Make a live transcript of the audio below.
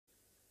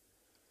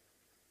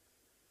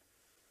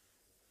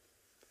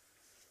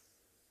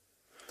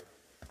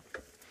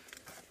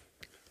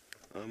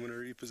I'm going to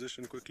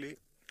reposition quickly.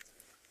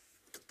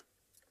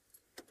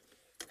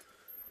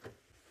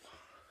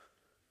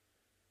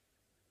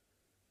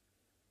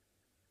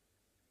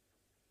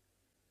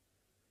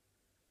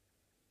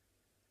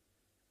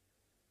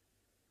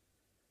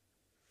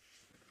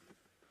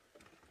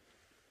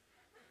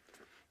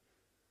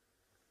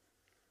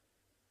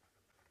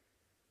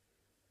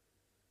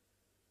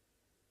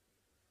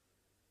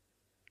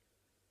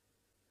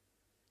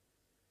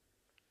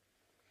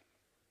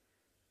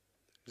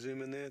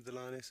 Zoom in there, the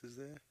lioness is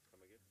there.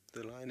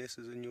 The lioness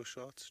is in your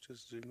shots,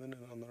 just zoom in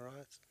and on the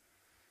right.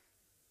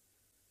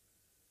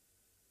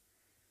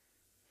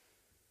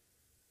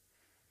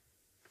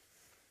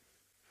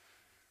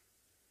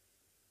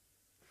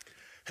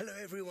 Hello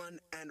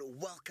everyone and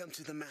welcome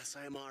to the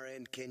Masai Mara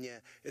in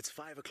Kenya. It's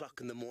 5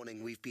 o'clock in the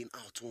morning, we've been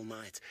out all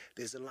night.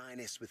 There's a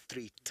lioness with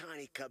 3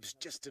 tiny cubs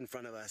just in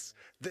front of us.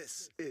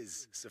 This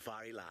is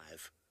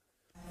SafariLive.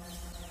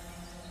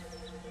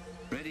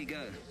 Ready,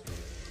 go.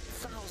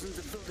 Thousands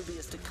of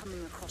wildebeest are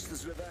coming across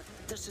this river.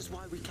 This is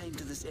why we came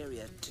to this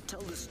area, to tell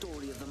the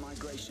story of the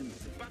migration.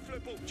 Buffalo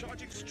bull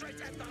charging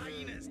straight at the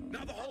hyenas.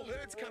 Now the whole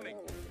herd's coming.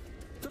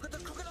 Look at the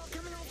crocodile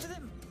coming after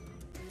them.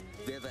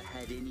 If you ever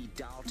had any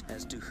doubt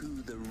as to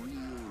who the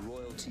real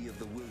royalty of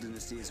the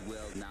wilderness is,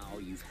 well, now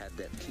you've had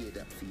that cleared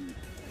up for you.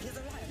 Here's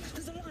a lion.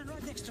 There's a lion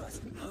right next to us.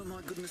 Oh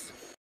my goodness.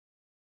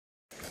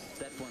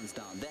 That one's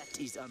down. That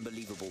is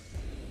unbelievable.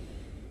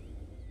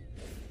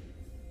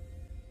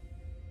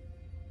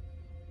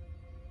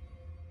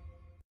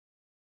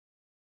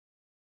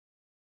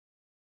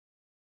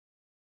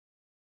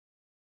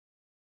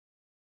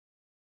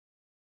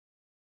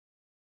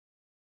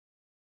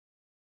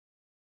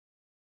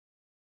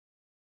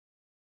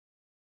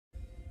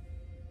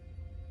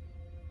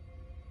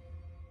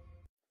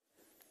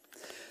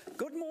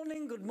 Good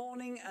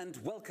morning, and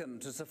welcome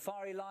to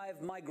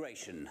SafariLive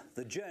Migration.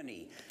 The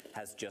journey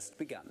has just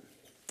begun.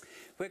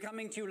 We're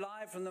coming to you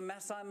live from the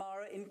Masai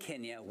Mara in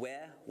Kenya,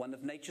 where one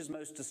of nature's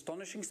most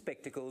astonishing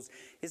spectacles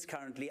is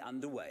currently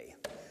underway,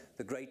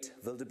 the Great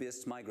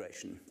Wildebeest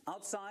Migration.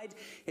 Outside,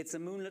 it's a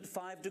moonlit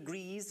 5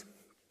 degrees.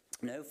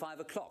 No, 5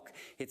 o'clock.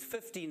 It's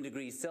 15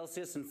 degrees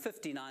Celsius and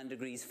 59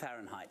 degrees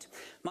Fahrenheit.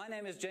 My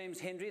name is James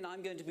Henry and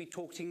I'm going to be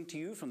talking to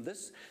you from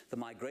this, the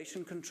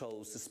migration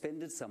control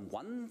suspended some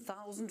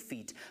 1,000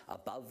 feet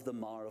above the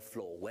Mara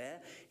floor, where,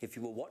 if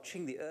you were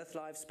watching the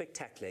EarthLive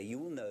Spectacular, you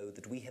will know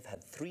that we have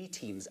had 3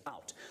 teams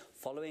out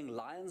following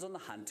lions on the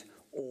hunt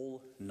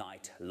all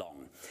night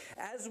long.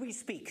 As we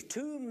speak,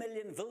 2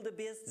 million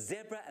wildebeest,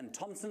 zebra and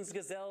Thompson's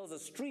gazelles are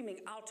streaming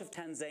out of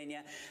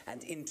Tanzania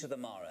and into the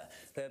Mara.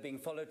 They're being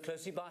followed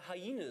closely by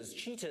hyenas,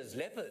 cheetahs,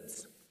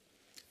 leopards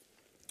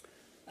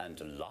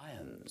and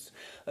lions.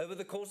 Over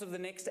the course of the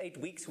next 8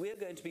 weeks, we are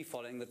going to be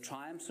following the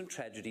triumphs and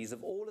tragedies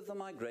of all of the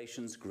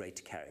migration's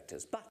great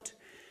characters. But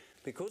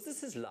because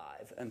this is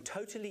live and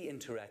totally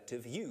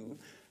interactive, you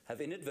have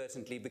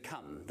inadvertently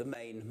become the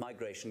main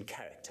migration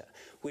character.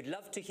 We'd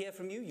love to hear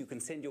from you. You can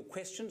send your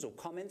questions or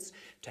comments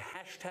to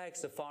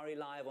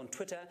 #SafariLive on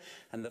Twitter.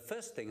 And the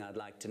first thing I'd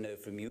like to know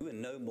from you, in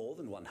no more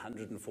than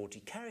 140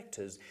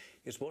 characters,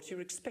 is what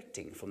you're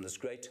expecting from this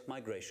great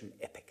migration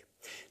epic.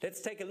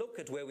 Let's take a look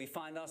at where we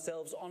find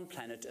ourselves on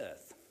planet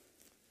Earth.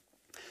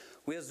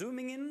 We're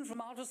zooming in from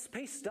outer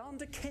space down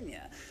to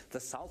Kenya, the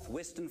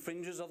southwestern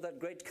fringes of that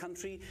great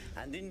country,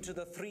 and into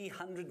the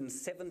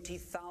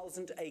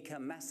 370,000-acre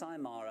Masai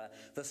Mara,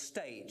 the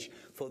stage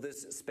for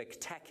this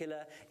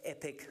spectacular,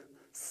 epic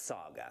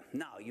saga.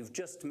 Now, you've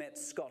just met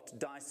Scott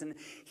Dyson.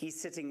 He's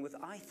sitting with,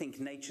 I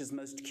think, nature's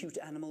most cute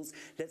animals.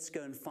 Let's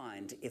go and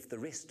find if the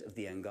rest of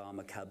the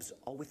Angama cubs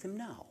are with him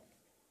now.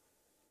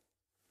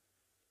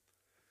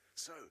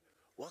 So,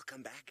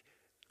 welcome back.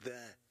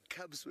 The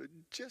cubs were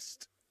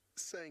just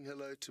saying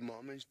hello to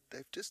Mom, and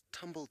they've just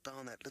tumbled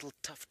down that little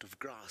tuft of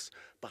grass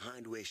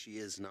behind where she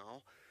is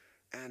now,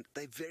 and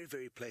they're very,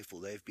 very playful.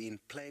 They've been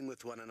playing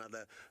with one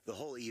another the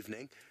whole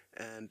evening,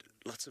 and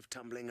lots of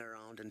tumbling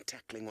around and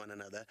tackling one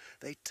another.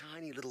 They're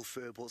tiny little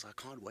furballs. I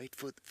can't wait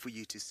for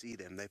you to see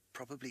them. They're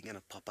probably going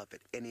to pop up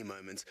at any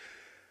moment.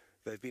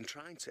 They've been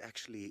trying to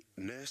actually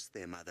nurse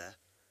their mother,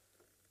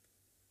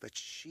 but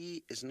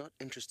she is not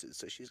interested,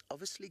 so she's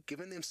obviously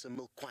given them some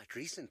milk quite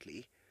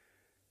recently,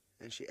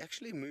 and she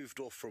actually moved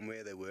off from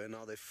where they were.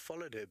 Now they've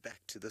followed her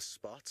back to this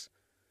spot.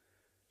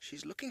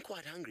 She's looking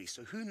quite hungry,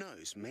 so who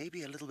knows?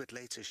 Maybe a little bit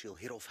later she'll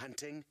head off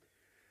hunting.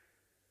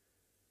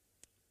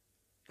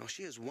 Now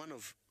she is one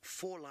of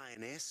 4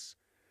 lionesses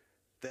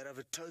that have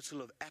a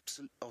total of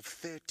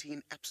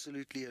 13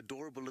 absolutely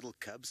adorable little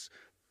cubs,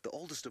 the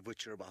oldest of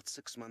which are about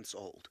 6 months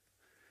old.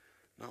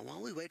 Now,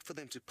 while we wait for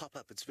them to pop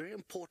up, it's very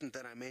important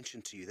that I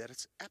mention to you that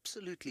it's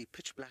absolutely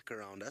pitch black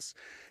around us.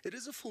 It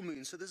is a full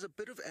moon, so there's a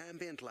bit of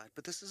ambient light,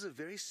 but this is a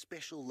very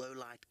special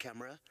low-light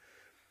camera.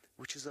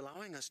 which is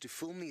allowing us to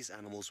film these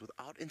animals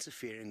without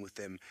interfering with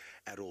them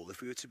at all.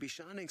 If we were to be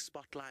shining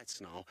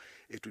spotlights now,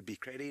 it would be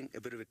creating a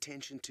bit of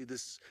attention to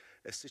this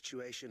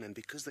situation, and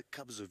because the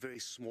cubs are very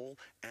small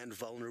and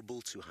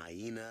vulnerable to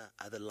hyena,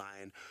 other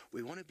lion,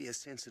 we want to be as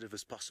sensitive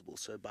as possible.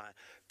 So by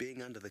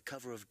being under the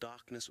cover of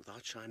darkness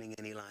without shining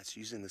any lights,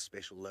 using the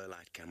special low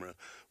light camera,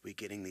 we're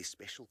getting these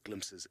special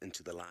glimpses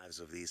into the lives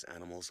of these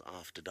animals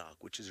after dark,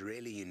 which is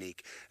really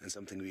unique and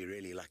something we're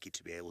really lucky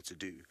to be able to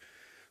do.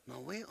 Now,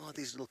 where are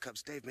these little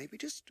cubs? Dave, maybe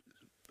just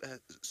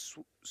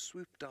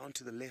swoop down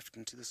to the left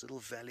into this little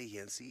valley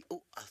here and see.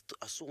 Oh,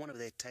 I saw one of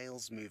their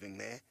tails moving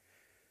there.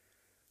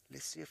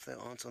 Let's see if they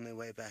aren't on their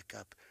way back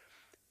up.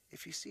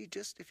 If you see,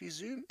 if you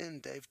zoom in,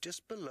 Dave,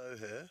 just below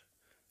her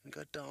and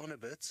go down a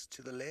bit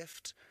to the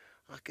left,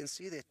 I can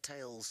see their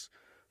tails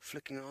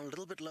flicking on a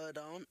little bit lower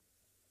down.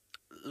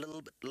 A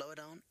little bit lower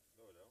down.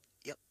 Lower down?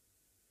 Yep.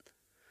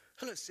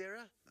 Hello,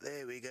 Sarah.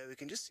 There we go. We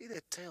can just see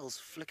their tails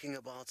flicking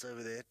about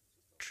over there.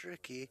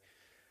 Tricky.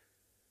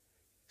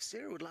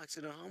 Sarah would like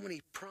to know how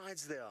many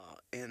prides there are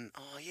in.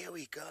 Oh, here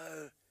we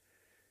go.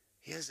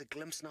 Here's a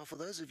glimpse now. For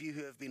those of you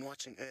who have been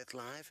watching Earth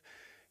Live,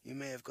 you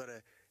may have got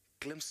a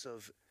glimpse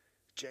of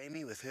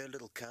Jamie with her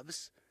little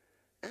cubs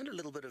and a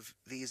little bit of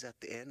these at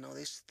the end. Now,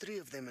 there's 3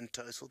 of them in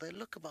total. They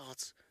look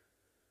about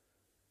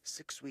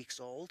 6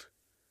 weeks old.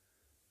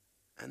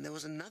 And there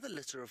was another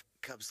litter of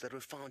cubs that were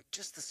found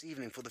just this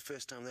evening for the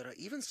first time that are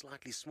even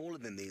slightly smaller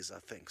than these, I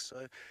think.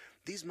 So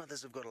these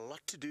mothers have got a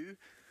lot to do,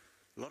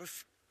 a lot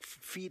of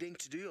feeding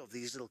to do of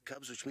these little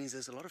cubs, which means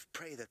there's a lot of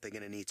prey that they're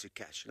going to need to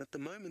catch. And at the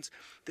moment,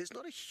 there's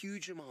not a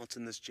huge amount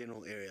in this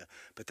general area,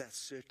 but that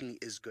certainly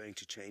is going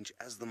to change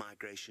as the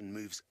migration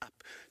moves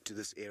up to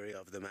this area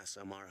of the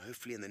Masai Mara.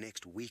 Hopefully in the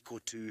next week or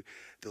two,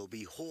 there'll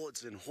be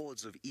hordes and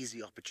hordes of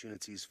easy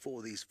opportunities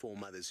for these 4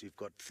 mothers who've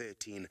got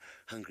 13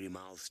 hungry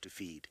mouths to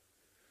feed.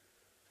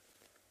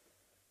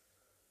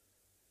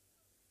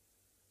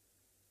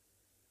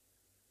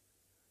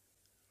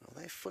 Well,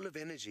 they're full of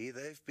energy.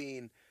 They've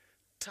been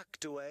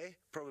tucked away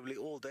probably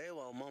all day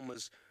while Mom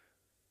was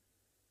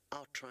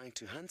out trying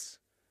to hunt.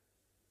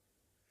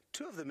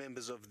 2 of the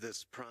members of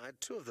this pride,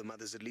 2 of the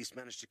mothers at least,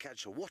 managed to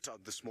catch a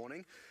warthog this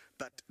morning,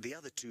 but the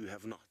other 2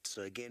 have not.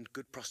 So again,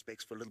 good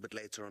prospects for a little bit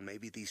later on.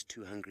 Maybe these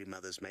 2 hungry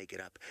mothers may get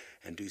up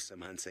and do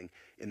some hunting.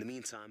 In the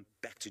meantime,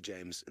 back to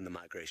James in the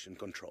migration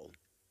control.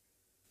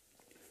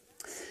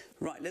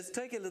 Right, let's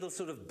take a little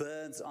sort of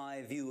bird's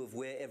eye view of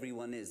where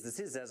everyone is. This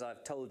is, as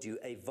I've told you,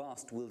 a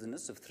vast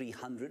wilderness of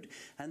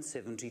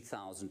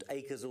 370,000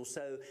 acres or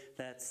so.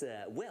 That's,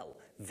 well,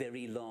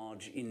 very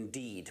large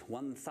indeed.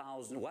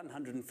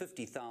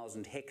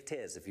 150,000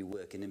 hectares if you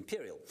work in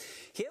Imperial.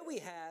 Here we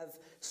have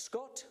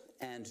Scott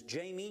and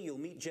Jamie. You'll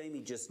meet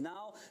Jamie just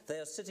now. They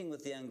are sitting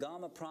with the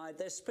Angama pride.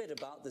 They're spread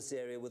about this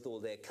area with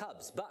all their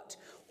cubs. But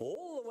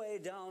all the way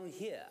down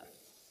here,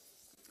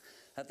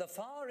 at the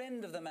far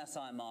end of the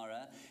Masai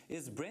Mara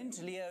is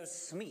Brent Leo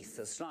Smith,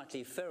 a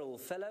slightly feral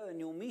fellow, and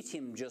you'll meet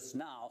him just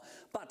now.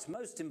 But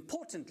most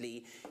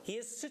importantly, he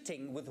is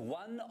sitting with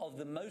one of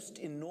the most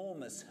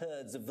enormous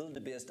herds of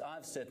wildebeest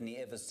I've certainly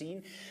ever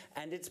seen,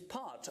 and it's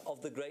part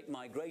of the great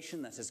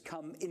migration that has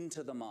come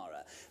into the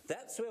Mara.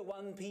 That's where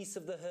one piece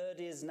of the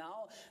herd is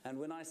now, and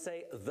when I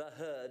say the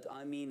herd,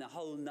 I mean a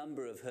whole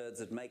number of herds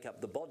that make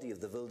up the body of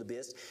the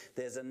wildebeest.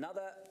 There's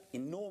another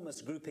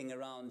enormous grouping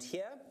around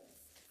here.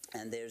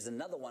 And there's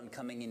another one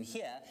coming in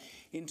here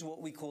into what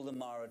we call the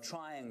Mara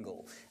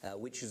Triangle,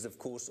 which is, of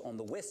course, on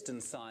the western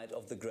side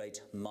of the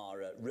Great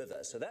Mara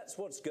River. So that's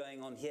what's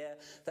going on here.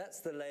 That's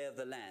the lay of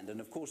the land.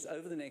 And, of course,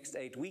 over the next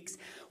 8 weeks,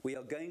 we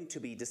are going to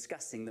be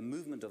discussing the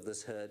movement of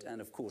this herd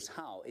and, of course,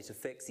 how it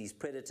affects these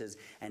predators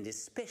and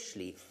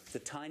especially the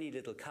tiny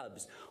little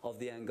cubs of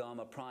the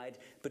Angama pride.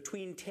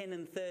 Between 10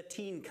 and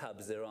 13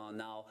 cubs there are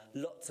now.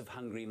 Lots of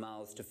hungry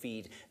mouths to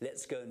feed.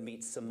 Let's go and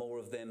meet some more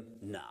of them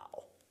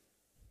now.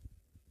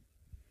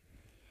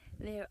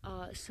 There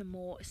are some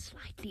more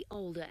slightly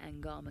older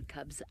Angama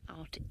cubs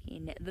out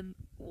in the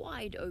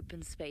wide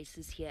open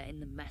spaces here in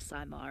the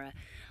Masai Mara.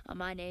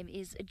 My name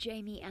is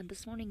Jamie, and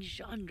this morning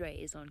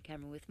Jeandre is on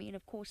camera with me. And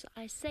of course,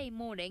 I say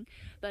morning,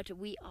 but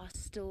we are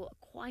still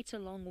quite a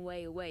long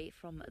way away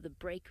from the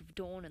break of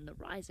dawn and the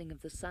rising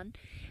of the sun,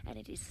 and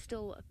it is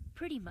still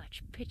pretty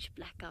much pitch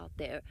black out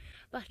there.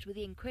 But with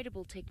the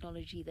incredible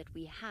technology that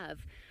we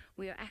have,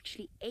 we are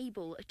actually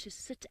able to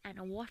sit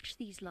and watch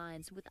these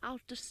lions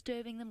without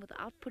disturbing them,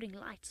 without putting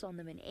lights on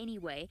them in any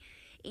way,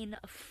 in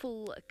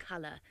full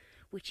color,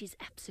 which is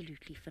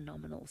absolutely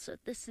phenomenal. So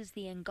this is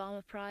the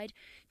Angama pride,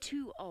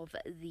 2 of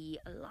the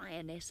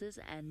lionesses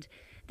and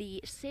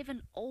the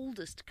 7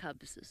 oldest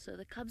cubs. So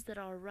the cubs that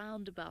are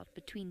around about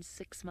between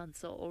 6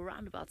 months or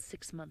around about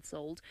 6 months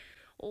old,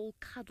 all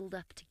cuddled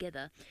up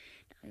together.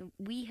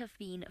 We have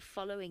been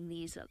following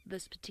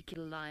this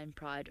particular lion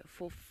pride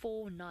for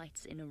 4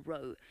 nights in a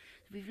row.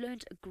 We've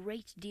learned a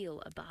great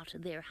deal about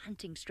their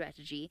hunting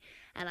strategy,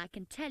 and I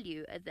can tell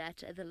you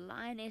that the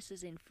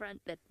lionesses in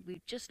front that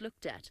we've just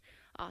looked at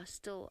are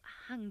still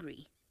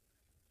hungry.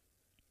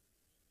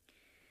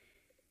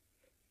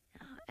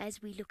 as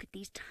we look at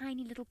these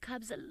tiny little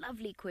cubs. A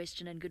lovely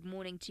question, and good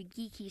morning to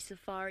Geeky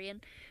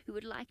Safarian, who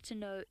would like to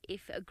know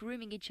if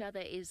grooming each other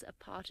is a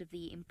part of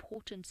the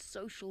important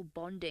social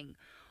bonding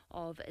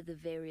of the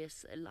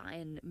various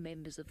lion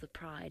members of the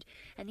pride.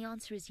 And the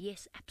answer is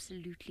yes,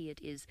 absolutely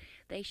it is.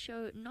 They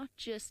show not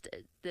just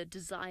the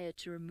desire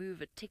to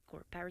remove a tick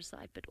or a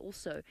parasite, but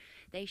also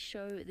they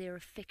show their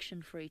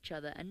affection for each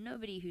other, and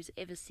nobody who's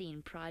ever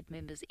seen pride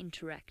members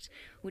interact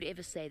would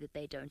ever say that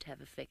they don't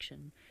have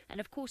affection. And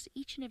of course,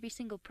 each and every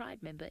single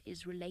pride member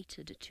is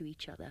related to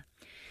each other.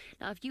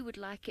 Now, if you would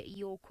like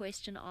your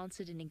question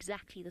answered in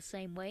exactly the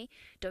same way,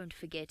 don't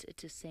forget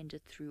to send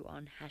it through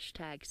on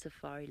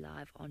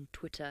 #SafariLive on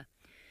Twitter.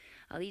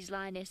 These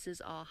lionesses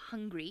are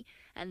hungry,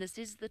 and this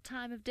is the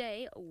time of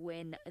day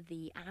when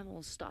the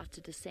animals start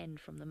to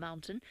descend from the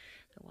mountain.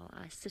 So while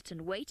I sit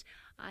and wait,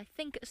 I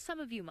think some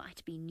of you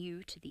might be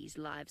new to these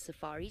live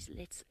safaris.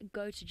 Let's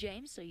go to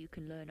James so you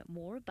can learn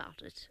more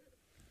about it.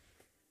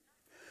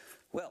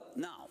 Well,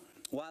 now,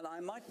 while I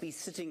might be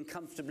sitting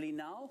comfortably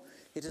now,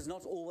 it has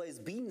not always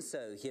been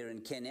so here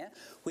in Kenya.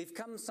 We've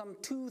come some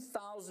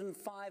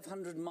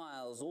 2,500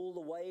 miles all the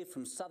way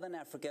from southern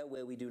Africa,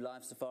 where we do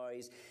live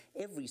safaris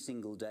every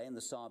single day in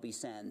the Sabi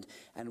sand.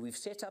 And we've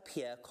set up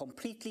here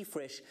completely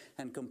fresh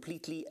and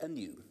completely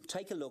anew.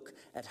 Take a look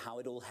at how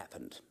it all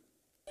happened.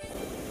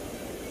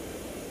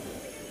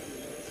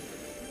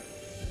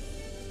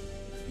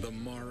 The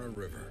Mara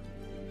River,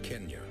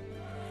 Kenya.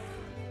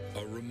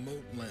 A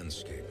remote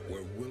landscape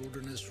where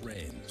wilderness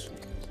reigns,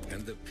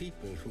 and the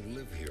people who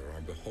live here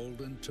are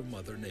beholden to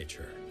Mother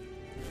Nature.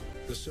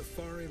 The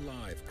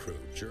SafariLive crew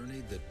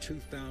journeyed the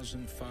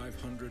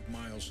 2,500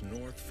 miles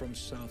north from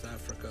South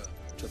Africa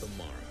to the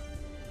Mara,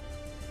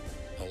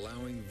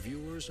 allowing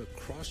viewers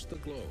across the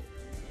globe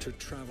to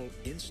travel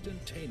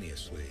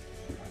instantaneously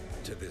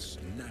to this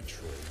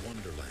natural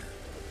wonderland.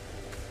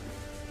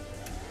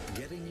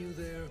 Getting you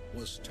there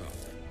was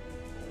tough,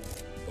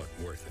 but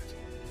worth it.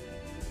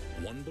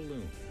 One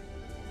balloon,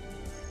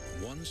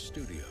 one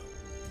studio,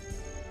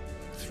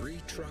 3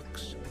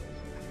 trucks,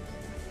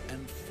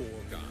 and 4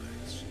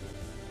 guides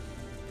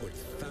put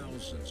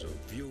thousands of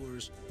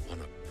viewers on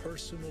a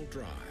personal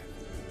drive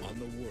on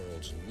the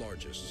world's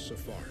largest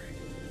safari.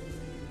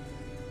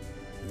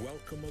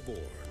 Welcome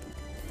aboard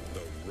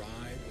the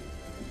ride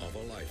of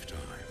a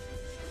lifetime.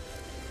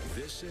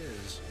 This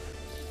is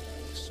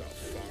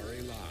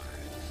SafariLive.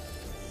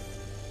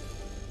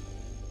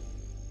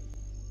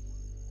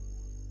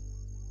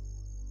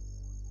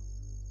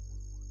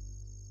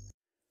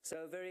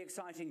 So a very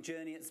exciting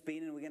journey it's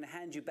been, and we're going to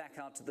hand you back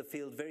out to the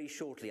field very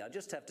shortly. I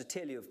just have to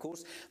tell you, of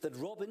course, that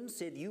Robin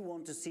said you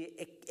want to see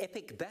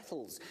epic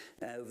battles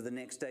over the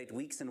next 8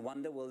 weeks, and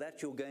wonder, well, that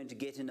you're going to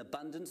get in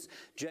abundance.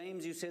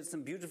 James, you said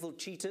some beautiful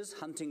cheetahs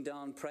hunting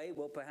down prey.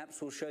 Well,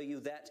 perhaps we'll show you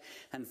that.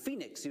 And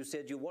Phoenix, you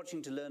said you're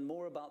watching to learn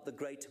more about the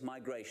Great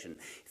Migration.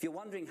 If you're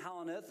wondering how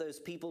on earth those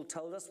people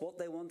told us what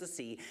they want to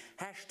see,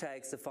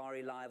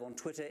 #SafariLive on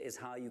Twitter is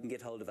how you can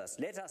get hold of us.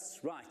 Let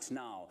us right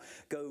now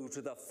go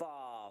to the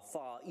far,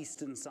 far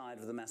eastern side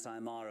of the Masai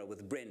Mara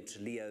with Brent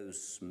Leo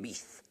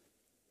Smith.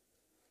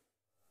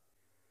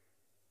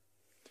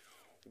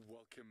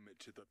 Welcome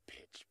to the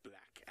pitch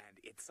black, and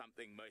it's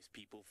something most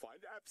people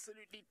find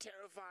absolutely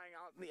terrifying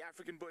out in the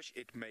African bush.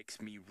 It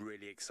makes me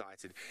really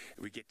excited.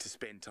 We get to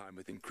spend time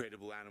with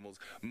incredible animals.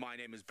 My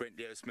name is Brent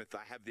Leo Smith.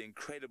 I have the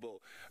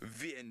incredible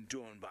Vian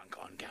Dornbank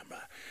on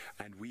camera,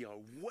 and we are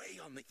way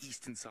on the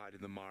eastern side of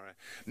the Mara,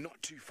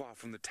 not too far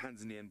from the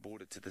Tanzanian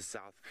border to the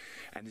south.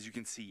 And as you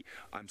can see,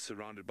 I'm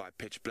surrounded by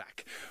pitch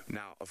black.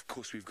 Now, of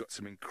course, we've got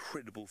some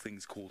incredible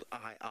things called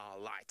IR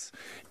lights,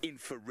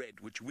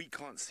 infrared, which we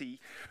can't see,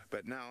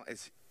 but now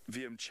as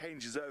VM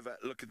changes over,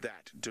 look at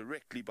that.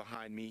 Directly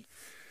behind me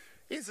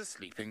is a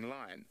sleeping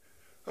lion.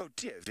 Oh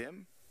dear,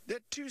 Vim. There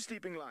are 2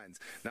 sleeping lions.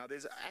 Now,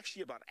 there's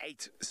actually about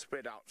 8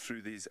 spread out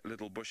through these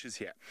little bushes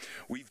here.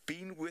 We've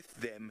been with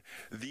them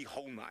the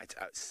whole night,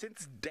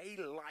 since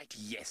daylight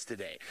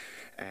yesterday.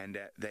 And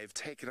they've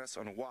taken us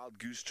on a wild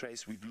goose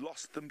chase. We've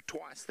lost them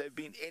twice. They've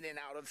been in and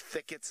out of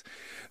thickets.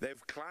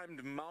 They've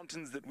climbed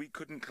mountains that we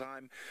couldn't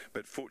climb,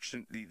 but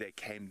fortunately they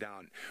came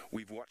down.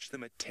 We've watched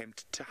them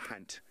attempt to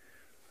hunt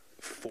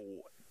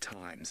 4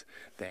 times.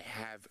 They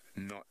have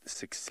not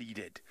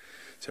succeeded.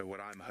 So what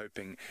I'm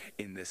hoping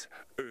in this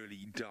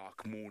early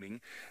dark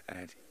morning,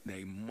 and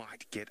they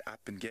might get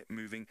up and get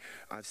moving.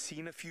 I've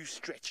seen a few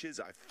stretches,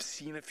 I've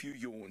seen a few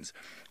yawns,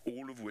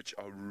 all of which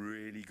are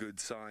really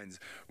good signs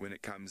when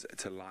it comes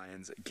to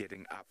lions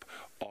getting up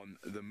on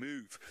the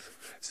move.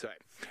 So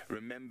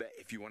remember,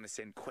 if you want to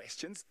send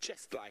questions,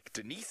 just like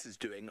Denise is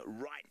doing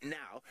right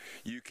now,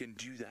 you can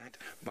do that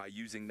by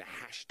using the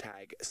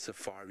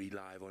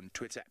 #SafariLive on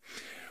Twitter.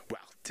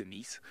 Well,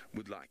 Denise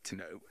would like to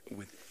know,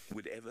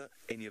 would ever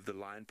any of the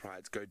lion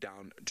prides go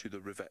down to the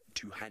river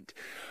to hunt?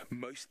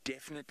 Most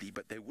definitely,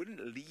 but they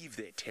wouldn't leave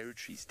their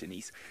territories,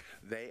 Denise.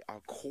 They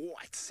are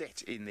quite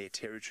set in their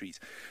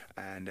territories,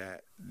 and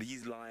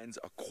these lions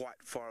are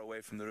quite far away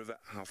from the river.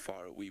 How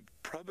far are we?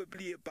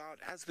 Probably about,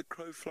 as the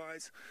crow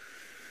flies,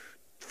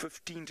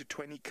 15 to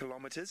 20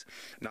 kilometers.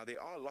 Now,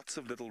 there are lots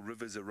of little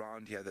rivers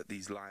around here that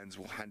these lions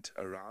will hunt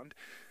around.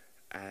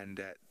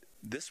 And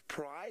this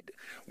pride,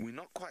 we're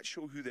not quite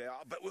sure who they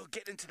are, but we'll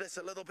get into this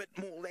a little bit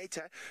more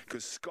later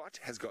because Scott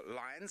has got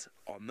lions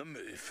on the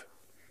move.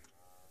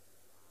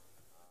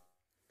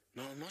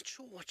 Now, I'm not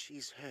sure what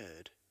she's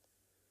heard,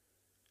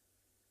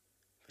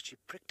 but she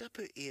pricked up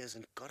her ears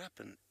and got up,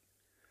 and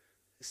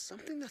there's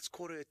something that's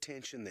caught her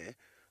attention there.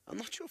 I'm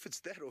not sure if it's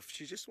that or if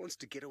she just wants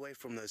to get away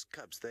from those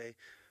cubs. They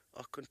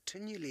are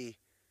continually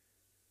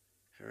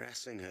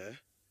harassing her,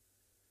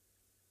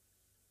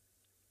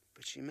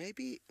 but she may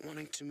be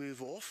wanting to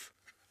move off.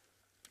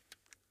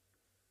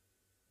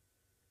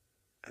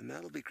 And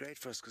that'll be great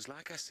for us because,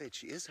 like I said,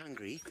 she is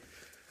hungry.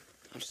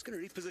 I'm just going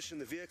to reposition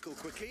the vehicle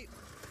quickly.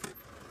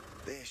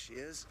 There she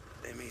is.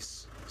 Let me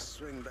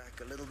swing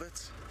back a little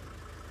bit.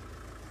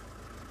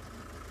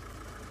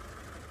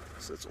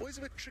 So it's always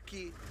a bit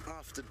tricky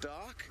after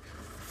dark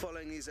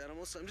following these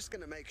animals, so I'm just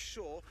going to make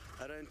sure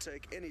I don't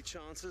take any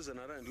chances and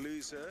I don't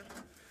lose her.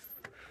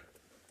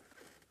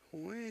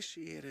 Where's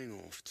she heading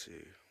off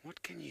to?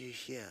 What can you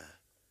hear?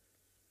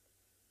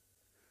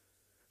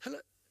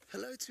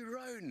 Hello to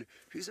Roan,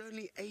 who's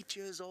only 8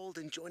 years old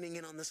and joining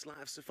in on this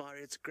live safari.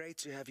 It's great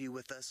to have you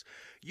with us.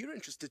 You're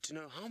interested to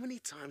know how many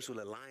times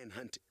will a lion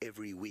hunt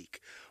every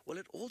week? Well,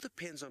 it all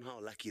depends on how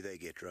lucky they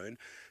get, Roan.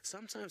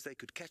 Sometimes they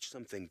could catch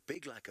something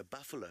big like a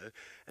buffalo,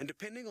 and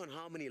depending on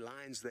how many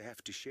lions they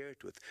have to share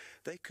it with,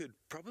 they could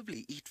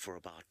probably eat for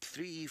about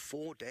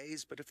 3-4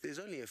 days, but if there's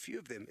only a few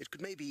of them, it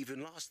could maybe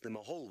even last them a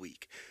whole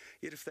week.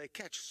 Yet if they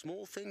catch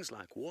small things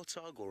like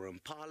warthog or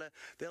impala,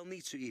 they'll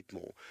need to eat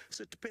more.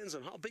 So it depends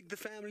on how big the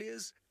family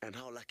is and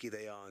how lucky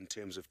they are in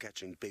terms of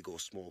catching big or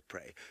small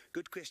prey.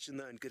 Good question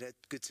though, and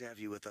good to have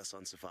you with us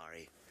on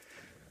safari.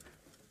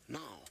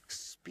 Now,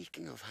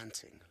 speaking of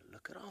hunting,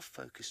 look at how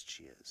focused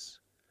she is.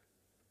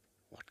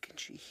 What can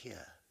she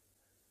hear?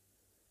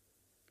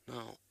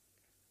 Now,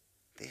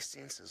 their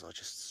senses are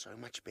just so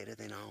much better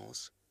than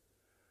ours.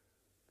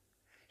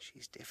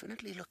 She's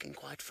definitely looking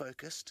quite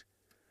focused.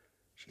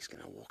 She's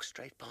going to walk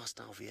straight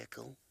past our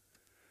vehicle.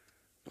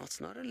 Now,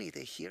 it's not only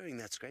their hearing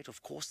that's great,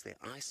 of course, their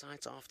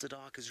eyesight after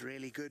dark is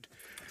really good,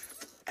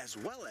 as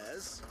well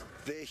as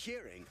their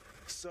hearing.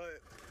 So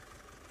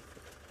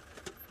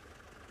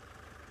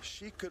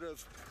she could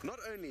have not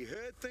only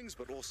heard things,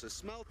 but also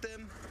smelt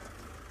them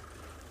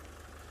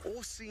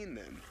or seen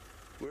them.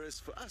 Whereas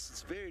for us,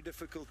 it's very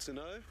difficult to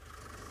know.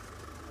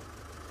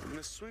 I'm going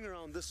to swing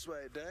around this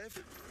way,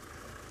 Dave.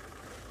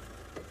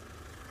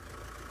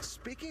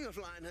 Speaking of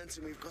lion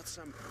hunting, we've got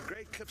some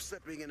great clips that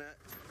we're going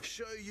to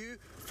show you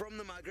from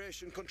the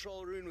migration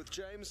control room with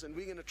James, and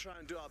we're going to try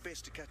and do our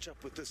best to catch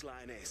up with this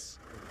lioness.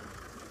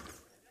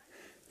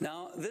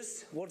 Now,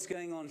 what's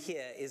going on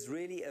here is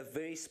really a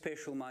very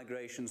special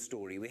migration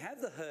story. We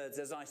have the herds,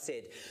 as I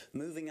said,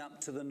 moving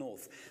up to the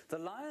north. The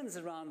lions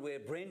around where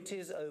Brent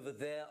is over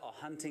there are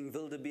hunting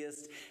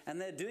wildebeest, and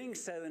they're doing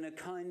so in a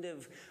kind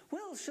of,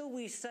 well, shall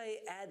we say,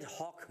 ad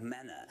hoc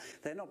manner.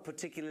 They're not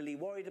particularly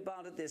worried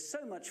about it. There's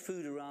so much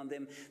food around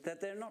them that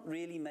they're not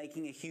really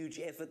making a huge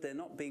effort. They're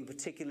not being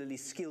particularly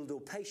skilled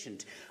or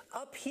patient.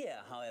 Up here,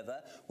 however,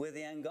 where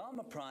the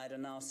Angama Pride are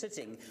now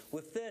sitting,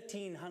 with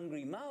 13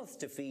 hungry mouths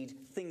to feed,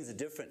 things are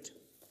different.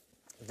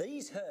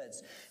 These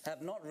herds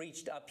have not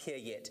reached up here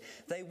yet.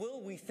 They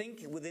will, we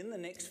think, within the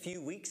next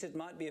few weeks. It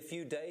might be a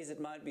few days, it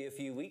might be a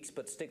few weeks,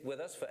 but stick with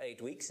us for 8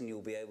 weeks and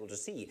you'll be able to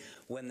see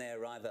when they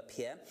arrive up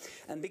here.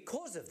 And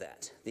because of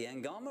that, the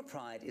Angama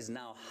Pride is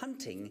now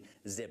hunting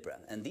zebra.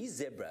 And these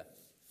zebra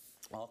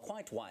are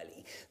quite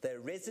wily.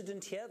 They're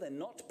resident here. They're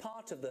not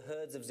part of the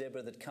herds of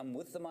zebra that come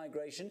with the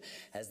migration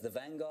as the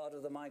vanguard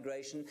of the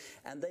migration.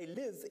 And they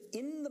live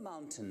in the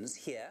mountains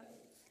here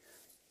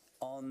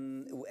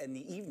in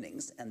the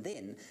evenings, and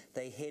then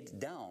they head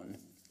down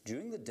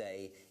during the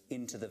day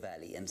into the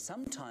valley, and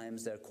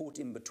sometimes they're caught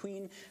in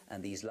between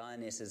and these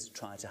lionesses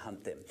try to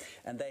hunt them,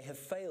 and they have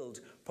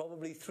failed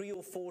probably 3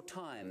 or 4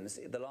 times.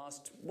 The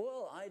last,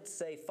 well, I'd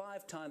say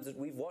 5 times that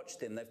we've watched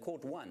them, they've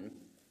caught one.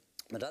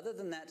 But other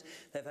than that,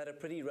 they've had a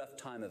pretty rough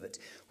time of it.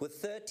 With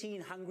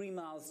 13 hungry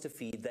mouths to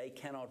feed, they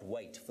cannot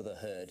wait for the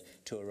herd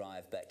to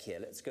arrive back here.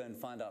 Let's go and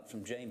find out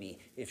from Jamie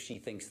if she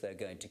thinks they're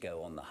going to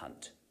go on the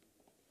hunt.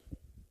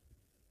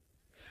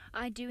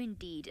 I do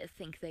indeed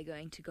think they're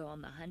going to go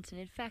on the hunt, and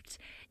in fact,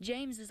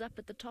 James is up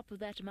at the top of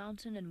that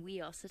mountain and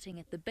we are sitting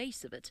at the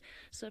base of it,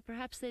 so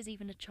perhaps there's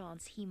even a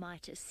chance he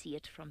might see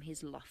it from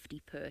his lofty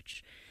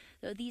perch.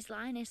 Though these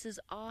lionesses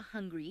are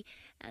hungry,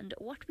 and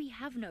what we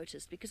have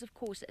noticed, because of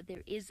course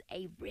there is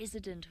a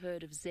resident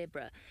herd of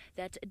zebra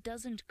that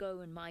doesn't go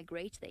and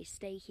migrate, they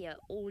stay here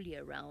all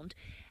year round,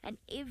 and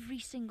every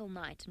single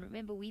night, and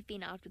remember we've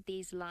been out with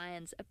these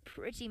lions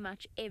pretty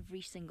much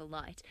every single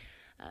night,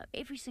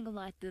 Every single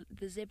night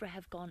the zebra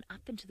have gone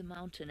up into the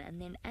mountain,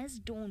 and then as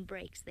dawn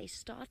breaks they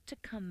start to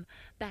come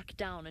back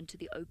down into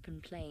the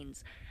open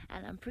plains.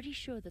 And I'm pretty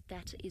sure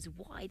that is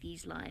why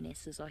these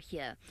lionesses are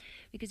here,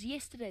 because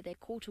yesterday they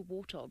caught a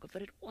warthog,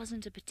 but it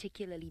wasn't a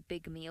particularly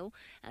big meal,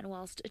 and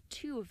whilst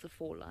 2 of the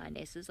 4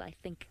 lionesses I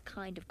think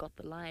kind of got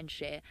the lion's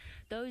share,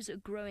 those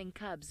growing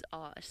cubs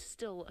are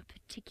still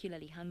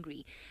particularly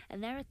hungry,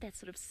 and they're at that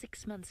sort of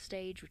 6-month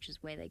stage, which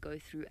is where they go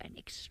through an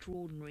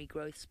extraordinary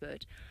growth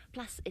spurt.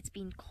 Plus it's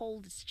been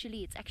cold, it's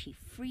chilly, it's actually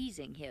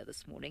freezing here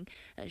this morning.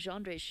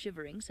 Jandre is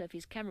shivering, so if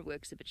his camera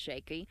works a bit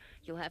shaky,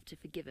 you'll have to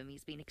forgive him.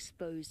 He's been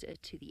exposed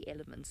to the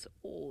elements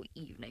all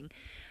evening.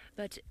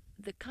 But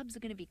the cubs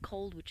are going to be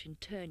cold, which in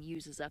turn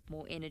uses up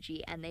more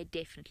energy, and they're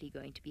definitely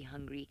going to be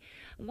hungry.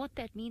 What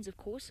that means, of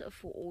course,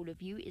 for all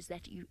of you is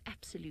that you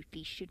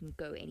absolutely shouldn't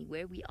go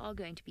anywhere. We are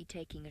going to be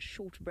taking a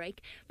short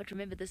break, but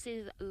remember, this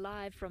is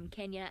live from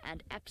Kenya,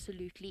 and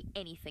absolutely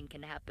anything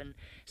can happen.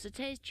 So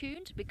stay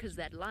tuned, because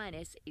that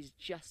lioness is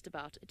just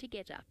about to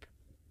get up.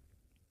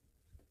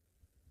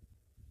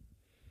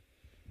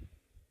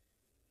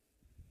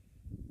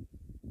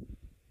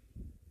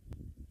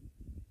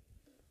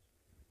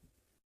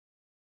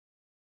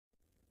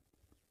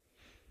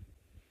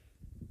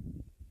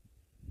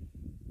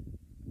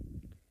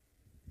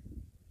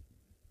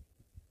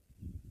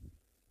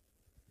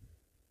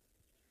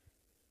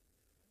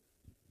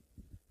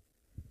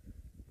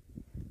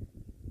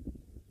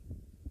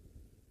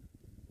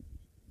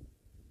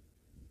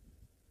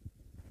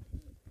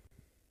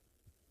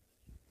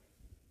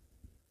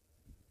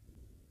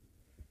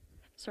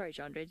 Sorry,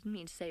 John, I didn't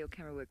mean to say your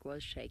camera work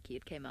was shaky.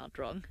 It came out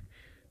wrong.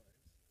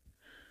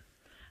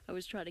 I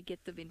was trying to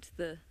get them into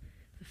the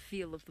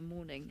feel of the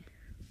morning.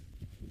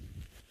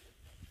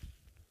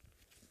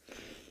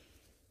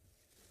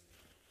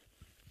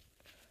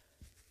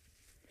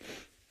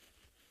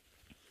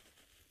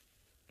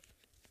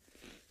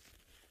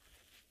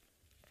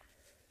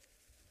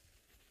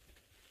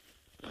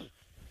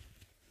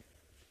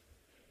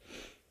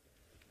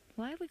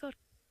 Why have we got...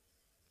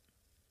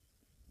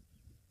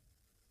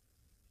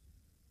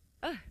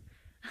 Oh,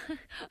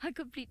 I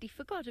completely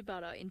forgot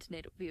about our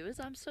internet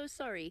viewers. I'm so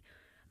sorry.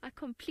 I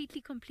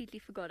completely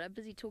forgot. I'm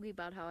busy talking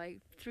about how I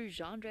threw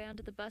Jandre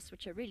under the bus,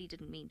 which I really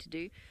didn't mean to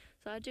do.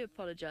 So I do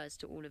apologize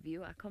to all of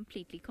you. I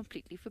completely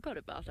forgot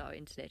about our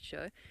internet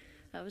show.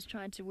 I was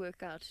trying to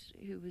work out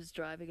who was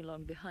driving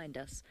along behind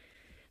us.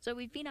 So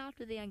we've been out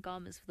with the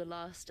Angamas for the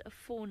last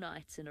 4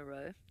 nights in a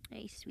row.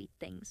 Hey, sweet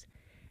things.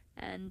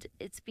 And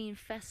it's been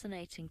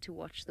fascinating to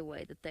watch the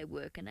way that they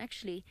work. And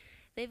actually,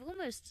 they've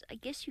almost, I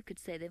guess you could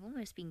say, they've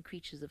almost been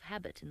creatures of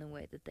habit in the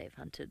way that they've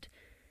hunted.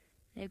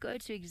 They go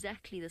to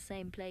exactly the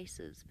same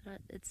places, but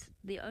it's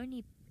the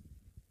only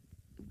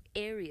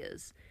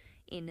areas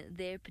in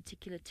their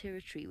particular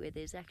territory where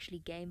there's actually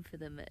game for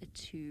them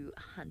to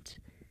hunt.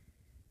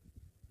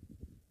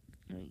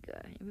 There we go.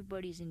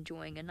 Everybody's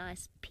enjoying a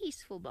nice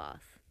peaceful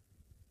bath.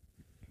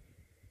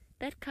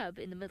 That cub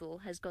in the middle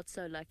has got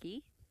so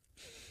lucky.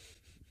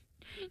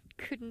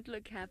 Couldn't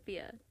look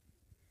happier.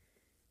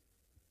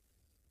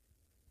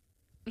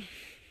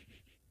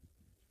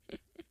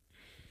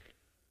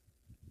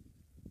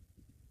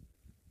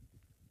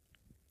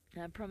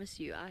 I promise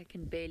you, I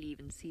can barely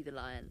even see the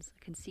lions.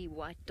 I can see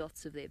white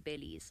dots of their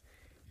bellies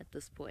at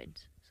this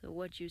point. So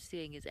what you're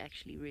seeing is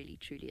actually really,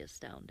 truly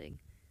astounding.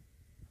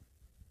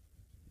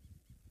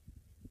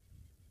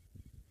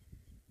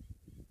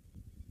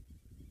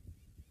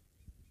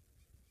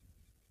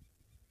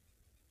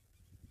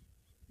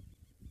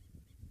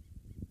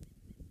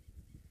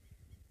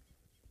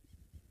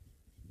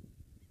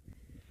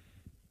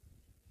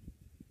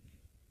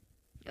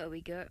 There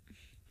we go.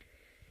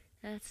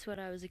 That's what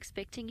I was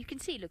expecting. You can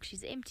see, look,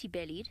 she's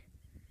empty-bellied.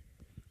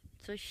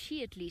 So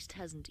she at least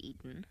hasn't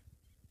eaten.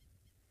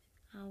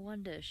 I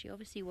wonder, she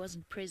obviously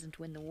wasn't present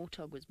when the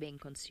warthog was being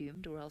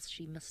consumed, or else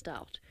she missed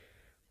out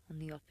on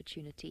the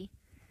opportunity.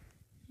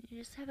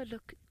 Just have a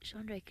look.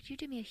 Chandra, could you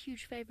do me a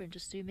huge favor and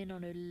just zoom in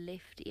on her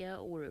left ear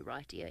or her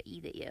right ear?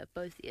 Either ear.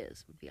 Both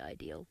ears would be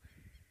ideal.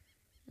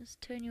 Just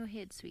turn your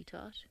head,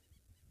 sweetheart.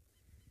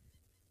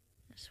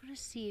 I just want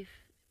to see if...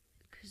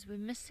 because we're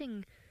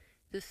missing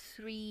the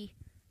 3...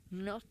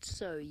 not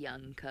so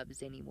young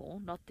cubs anymore,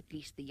 not at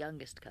least the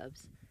youngest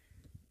cubs,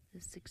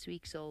 the 6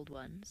 weeks old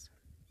ones.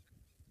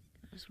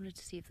 I just wanted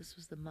to see if this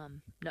was the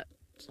mum. No,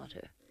 it's not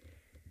her.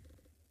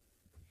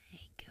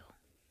 Hey, girl.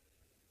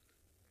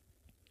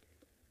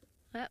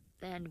 Well,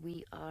 and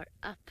we are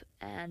up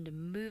and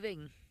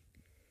moving.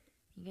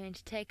 You're going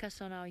to take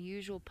us on our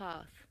usual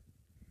path,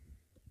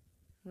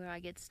 where I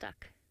get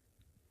stuck.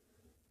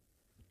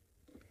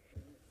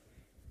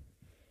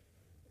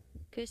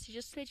 Kirsty,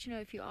 just to let you know,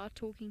 if you are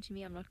talking to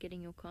me, I'm not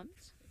getting your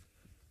comms.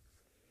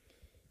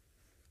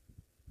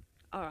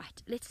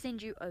 Alright, let's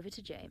send you over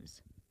to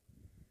James.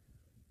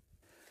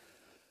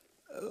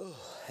 Oh,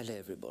 hello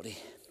everybody.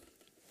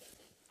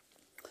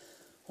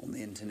 On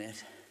the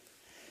internet.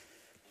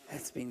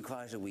 It's been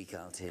quite a week,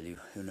 I'll tell you.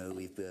 You know,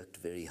 we've worked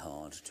very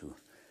hard to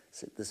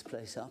set this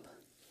place up.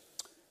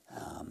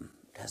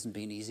 It hasn't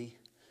been easy.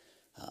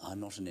 I'm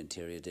not an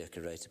interior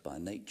decorator by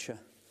nature.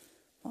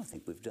 I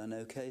think we've done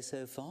okay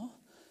so far.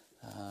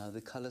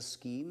 The colour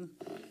scheme,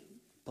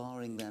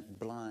 barring that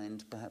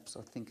blind, perhaps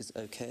I think is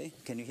okay.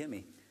 Can you hear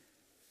me?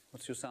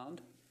 What's your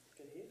sound? I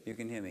can hear. You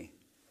can hear me?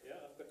 Yeah,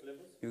 I've got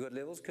levels. You've got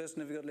levels?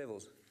 Kirsten, have you got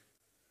levels?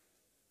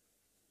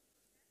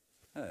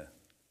 Oh.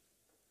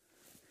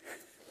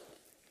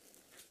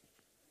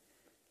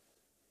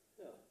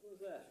 Yeah, what was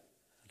that?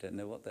 I don't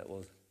know what that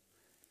was.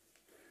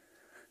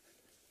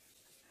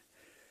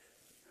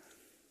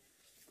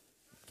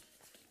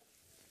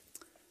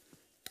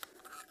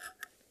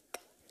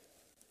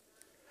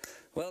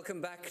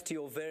 Welcome back to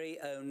your very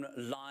own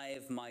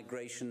live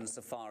migration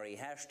safari.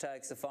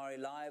 Hashtag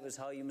SafariLive is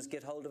how you must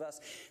get hold of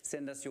us.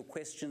 Send us your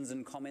questions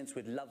and comments.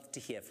 We'd love to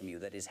hear from you.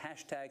 That is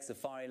hashtag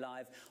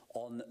SafariLive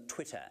on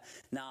Twitter.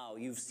 Now,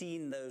 you've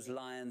seen those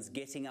lions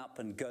getting up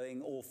and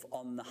going off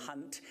on the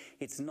hunt.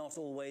 It's not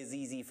always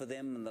easy for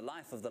them, and the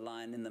life of the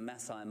lion in the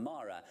Masai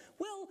Mara,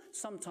 well,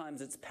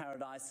 sometimes it's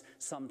paradise,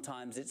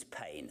 sometimes it's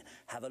pain.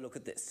 Have a look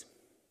at this.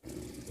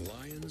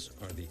 Lions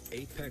are the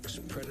apex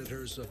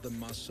predators of the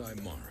Masai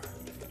Mara,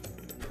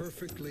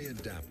 perfectly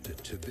adapted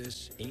to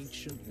this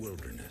ancient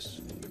wilderness.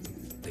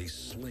 They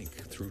slink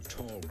through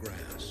tall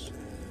grass,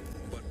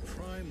 but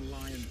prime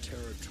lion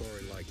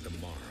territory like the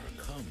Mara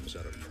comes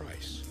at a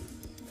price.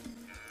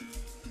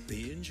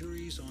 The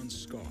injuries on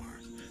Scar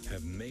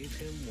have made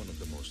him one of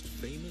the most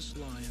famous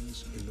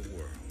lions in the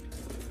world.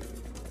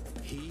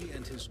 He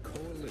and his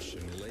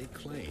coalition lay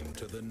claim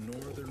to the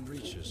northern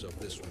reaches of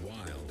this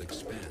wild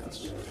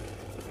expanse.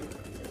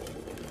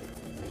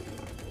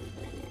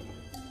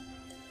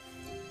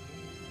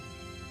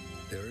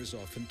 There is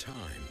often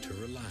time to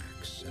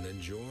relax and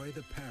enjoy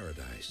the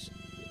paradise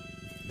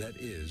that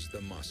is the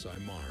Masai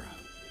Mara.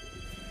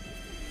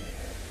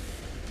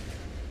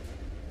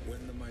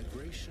 When the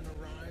migration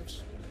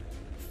arrives,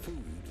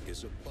 food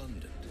is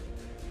abundant.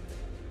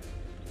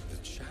 The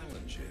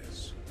challenge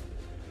is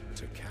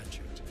to catch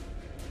it.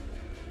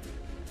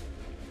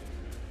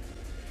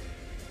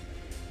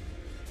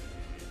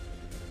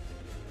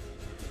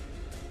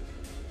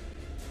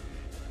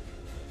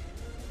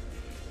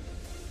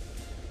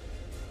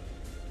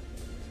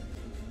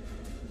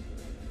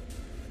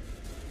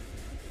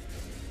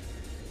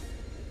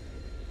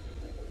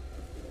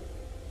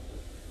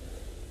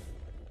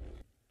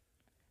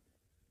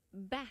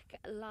 Back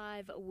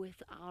live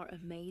with our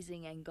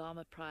amazing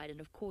Angama Pride, and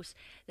of course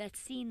that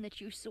scene that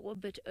you saw a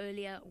bit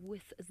earlier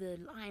with the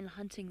lion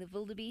hunting the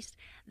wildebeest,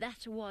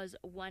 that was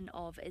one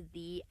of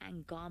the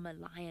Angama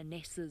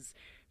lionesses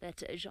that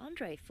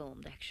Jandre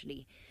filmed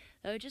actually.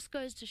 It just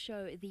goes to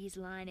show these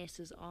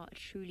lionesses are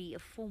truly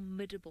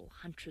formidable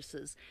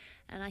huntresses,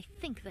 and I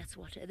think that's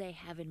what they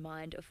have in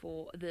mind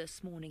for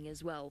this morning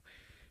as well.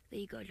 There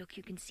you go, look,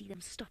 you can see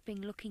them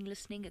stopping, looking,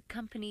 listening,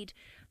 accompanied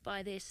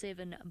by their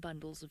 7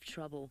 bundles of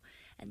trouble.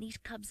 And these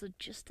cubs are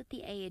just at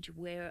the age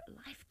where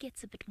life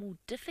gets a bit more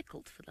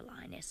difficult for the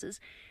lionesses,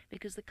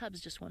 because the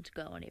cubs just want to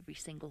go on every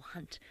single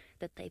hunt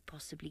that they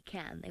possibly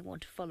can. They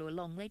want to follow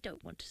along, they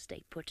don't want to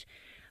stay put.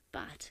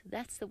 But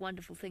that's the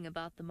wonderful thing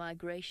about the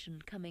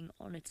migration coming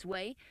on its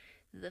way,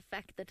 the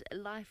fact that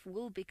life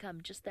will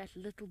become just that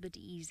little bit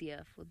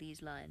easier for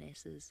these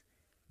lionesses.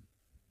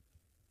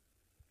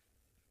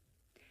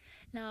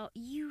 Now,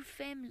 you,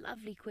 Fem,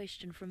 lovely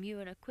question from you,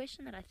 and a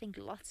question that I think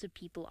lots of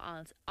people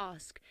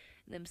ask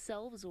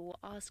themselves or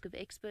ask of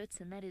experts,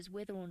 and that is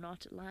whether or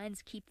not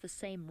lions keep the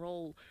same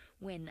role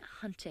when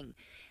hunting.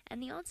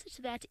 And the answer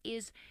to that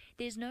is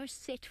there's no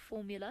set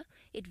formula.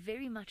 It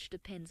very much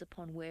depends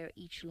upon where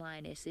each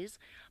lioness is,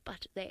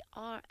 but they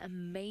are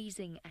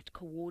amazing at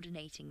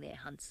coordinating their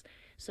hunts.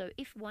 So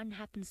if one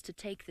happens to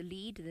take the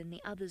lead, then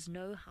the others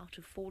know how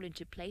to fall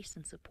into place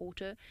and support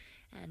her.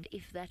 And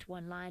if that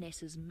one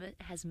lioness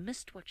has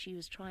missed what she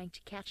was trying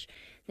to catch,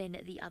 then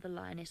the other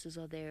lionesses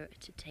are there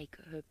to take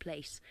her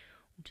place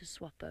or to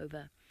swap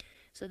over.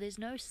 So there's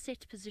no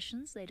set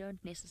positions. They don't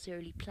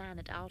necessarily plan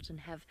it out and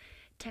have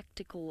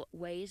tactical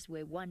ways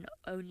where one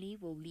only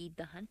will lead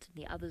the hunt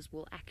and the others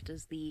will act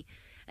as the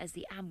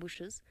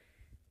ambushers.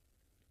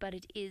 But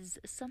it is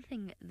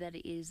something that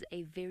is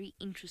a very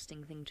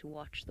interesting thing to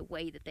watch, the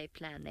way that they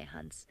plan their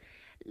hunts.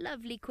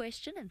 Lovely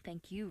question, and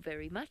thank you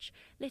very much.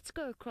 Let's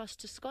go across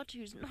to Scott,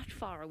 who's not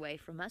far away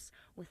from us,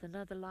 with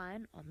another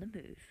lion on the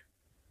move.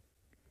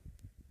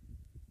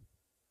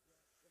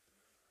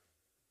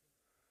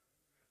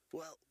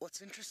 Well,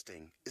 what's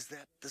interesting is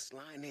that this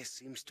lioness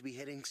seems to be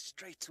heading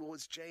straight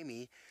towards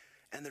Jamie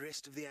and the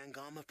rest of the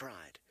Angama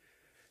Pride.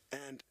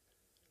 And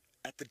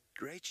at the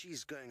rate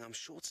she's going, I'm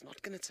sure it's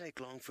not going to take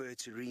long for her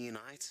to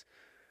reunite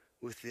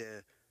with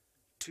their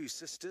 2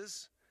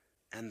 sisters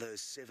and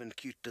those 7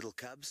 cute little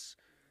cubs.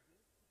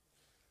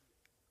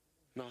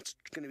 Now, it's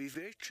going to be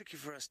very tricky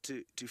for us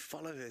to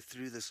follow her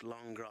through this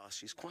long grass.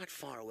 She's quite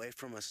far away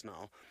from us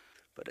now.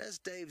 But as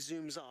Dave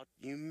zooms out,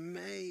 we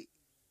may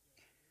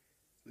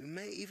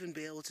even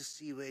be able to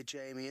see where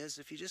Jamie is.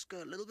 If you just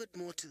go a little bit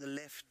more to the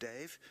left,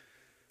 Dave.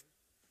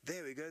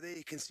 There we go. There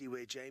you can see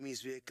where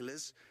Jamie's vehicle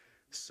is.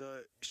 So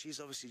she's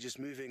obviously just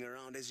moving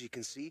around, as you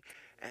can see,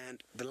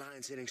 and the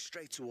lion's heading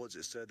straight towards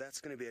us. So that's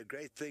going to be a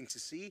great thing to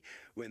see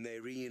when they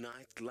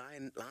reunite.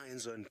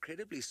 Lions are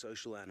incredibly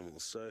social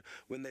animals. So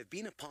when they've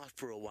been apart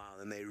for a while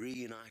and they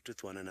reunite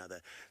with one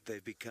another,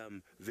 they've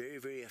become very,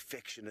 very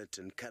affectionate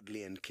and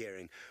cuddly and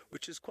caring,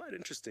 which is quite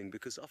interesting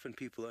because often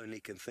people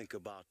only can think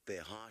about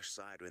their harsh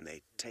side when they're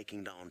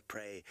taking down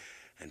prey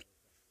and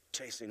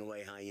chasing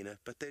away hyena,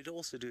 but they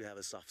also do have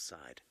a soft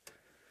side.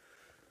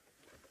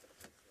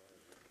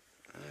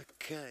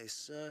 Okay,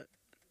 so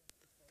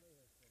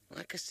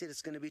like I said,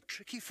 it's going to be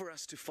tricky for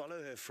us to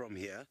follow her from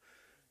here,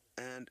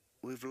 and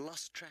we've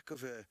lost track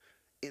of her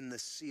in the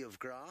sea of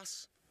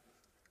grass.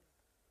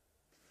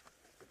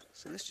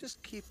 So let's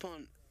just keep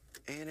on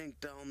heading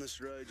down this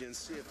road and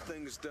see if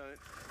things don't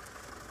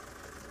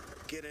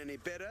get any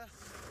better,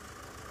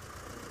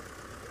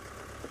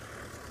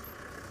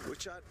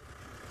 which I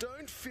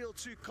don't feel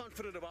too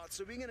confident about.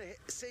 So we're going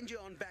to send you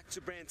on back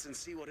to Brent and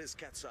see what his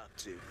cats are up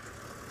to.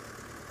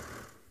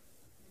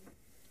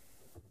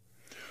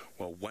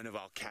 Well, one of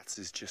our cats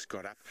has just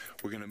got up.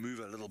 We're going to move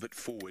a little bit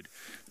forward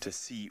to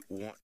see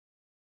what...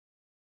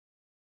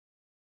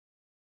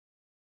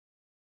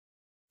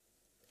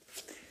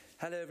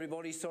 Hello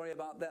everybody, sorry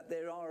about that.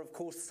 There are of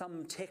course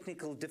some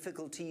technical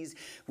difficulties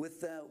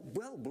with,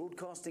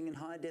 broadcasting in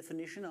high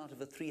definition out of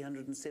a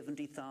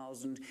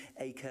 370,000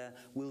 acre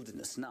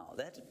wilderness. Now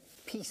that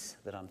piece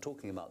that I'm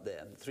talking about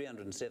there,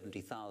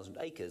 370,000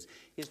 acres,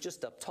 is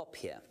just up top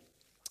here.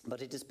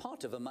 But it is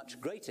part of a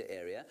much greater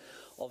area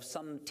of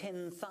some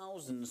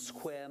 10,000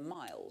 square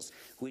miles,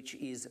 which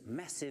is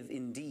massive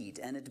indeed.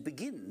 And it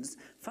begins,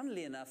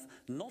 funnily enough,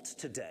 not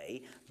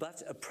today,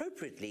 but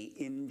appropriately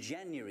in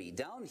January,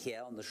 down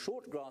here on the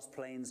short grass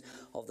plains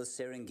of the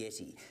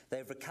Serengeti.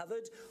 They've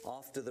recovered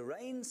after the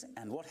rains,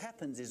 and what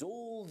happens is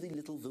all the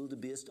little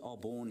wildebeest are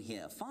born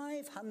here.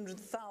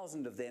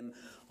 500,000 of them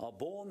are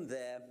born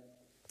there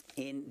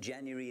in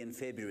January and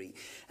February,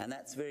 and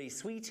that's very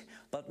sweet,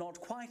 but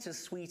not quite as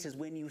sweet as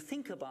when you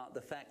think about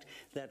the fact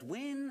that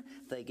when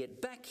they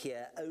get back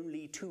here,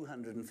 only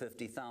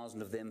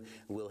 250,000 of them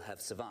will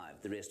have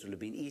survived. The rest will have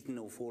been eaten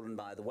or fallen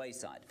by the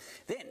wayside.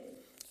 Then,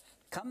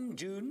 come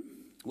June,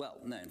 well,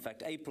 no, in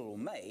fact April or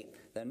May,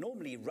 they're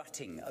normally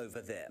rutting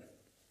over there.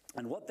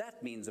 And what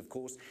that means, of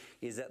course,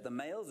 is that the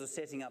males are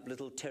setting up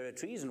little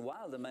territories, and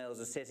while the males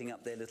are setting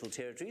up their little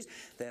territories,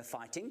 they're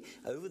fighting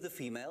over the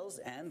females,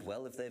 and,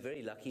 well, if they're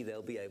very lucky,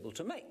 they'll be able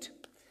to mate.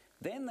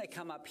 Then they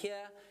come up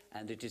here,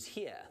 and it is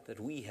here that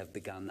we have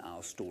begun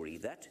our story.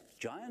 That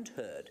giant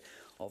herd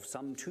of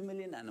some 2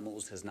 million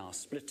animals has now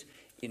split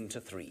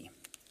into 3.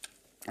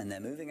 And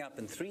they're moving up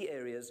in 3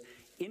 areas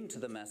into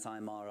the Masai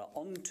Mara,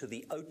 onto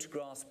the oat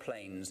grass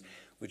plains,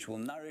 which will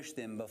nourish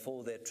them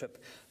before their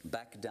trip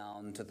back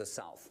down to the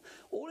south.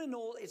 All in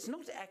all, it's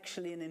not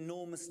actually an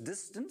enormous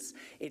distance.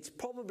 It's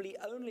probably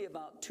only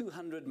about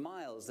 200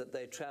 miles that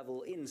they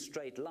travel in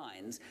straight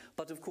lines,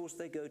 but of course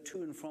they go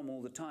to and from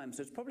all the time,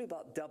 so it's probably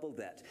about double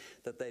that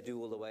they do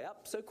all the way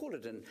up. So call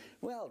it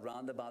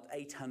round about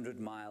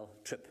 800-mile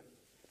trip.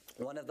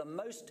 One of the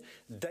most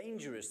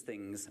dangerous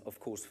things, of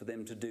course, for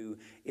them to do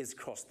is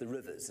cross the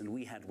rivers, and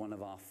we had one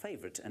of our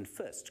favorite and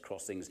first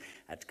crossings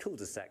at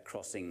Cul-de-sac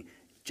Crossing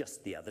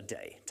just the other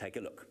day. Take a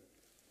look.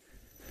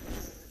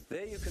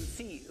 There you can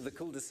see the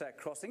Cul-de-sac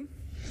Crossing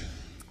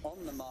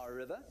on the Mara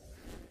River.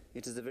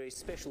 It is a very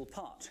special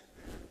part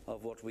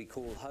of what we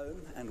call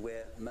home and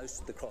where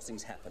most of the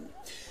crossings happen.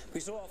 We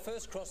saw our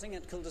first crossing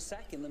at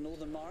Cul-de-sac in the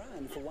northern Mara,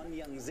 and for one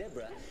young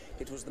zebra,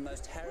 it was the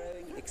most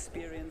harrowing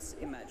experience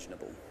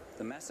imaginable.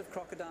 The massive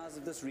crocodiles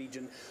of this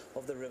region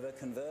of the river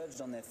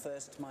converged on their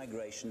first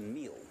migration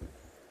meal.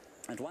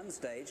 At one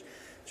stage,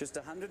 just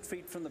 100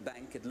 feet from the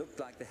bank, it looked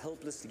like the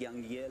helpless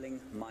young yearling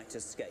might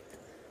escape.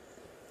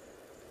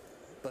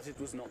 But it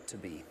was not to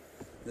be.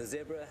 The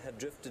zebra had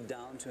drifted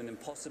down to an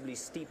impossibly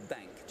steep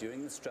bank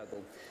during the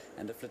struggle,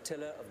 and a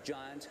flotilla of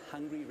giant,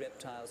 hungry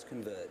reptiles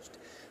converged.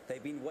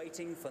 They'd been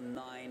waiting for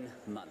 9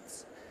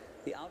 months.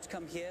 The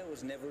outcome here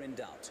was never in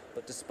doubt,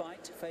 but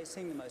despite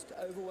facing the most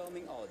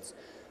overwhelming odds,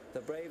 the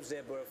brave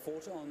zebra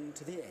fought on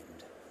to the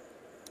end,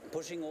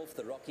 pushing off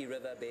the rocky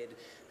riverbed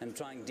and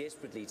trying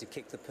desperately to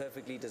kick the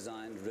perfectly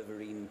designed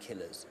riverine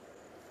killers.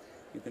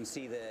 You can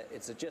see there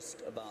it's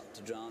just about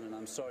to drown, and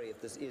I'm sorry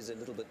if this is a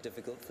little bit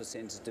difficult for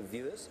sensitive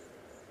viewers,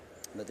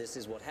 but this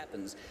is what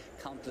happens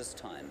countless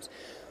times.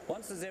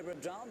 Once the zebra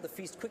drowned, the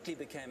feast quickly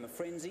became a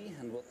frenzy,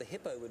 and what the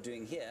hippo were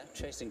doing here,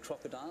 chasing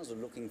crocodiles or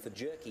looking for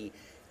jerky,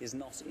 is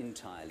not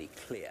entirely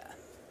clear.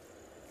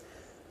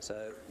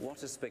 So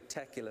what a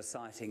spectacular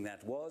sighting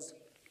that was.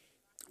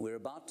 We're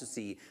about to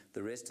see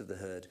the rest of the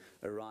herd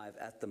arrive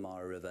at the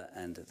Mara River,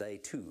 and they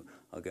too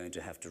are going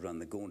to have to run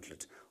the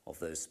gauntlet of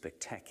those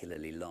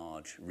spectacularly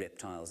large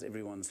reptiles,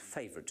 everyone's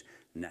favourite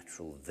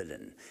natural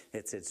villain.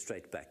 Let's head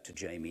straight back to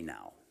Jamie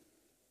now.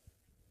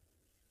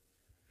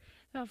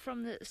 Now,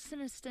 from the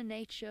sinister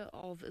nature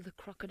of the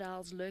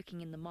crocodiles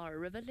lurking in the Mara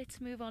River,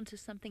 let's move on to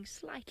something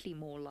slightly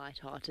more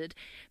light-hearted,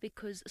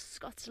 because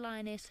Scott's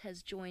lioness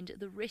has joined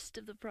the rest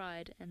of the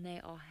pride, and they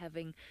are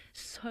having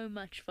so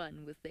much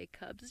fun with their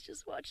cubs.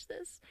 Just watch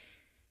this.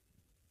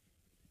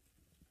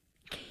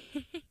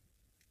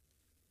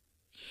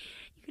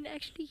 You can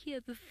actually hear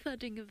the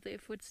thudding of their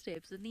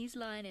footsteps, and these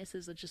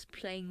lionesses are just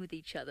playing with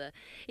each other.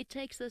 It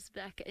takes us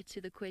back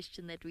to the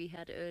question that we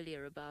had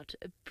earlier about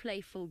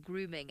playful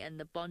grooming and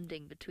the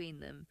bonding between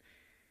them.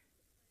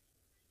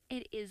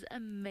 It is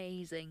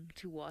amazing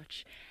to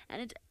watch,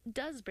 and it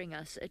does bring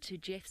us to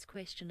Jeff's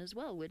question as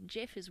well, when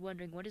Jeff is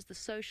wondering what is the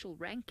social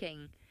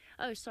ranking.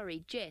 Oh,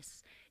 sorry,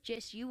 Jess.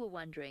 Jess, you were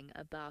wondering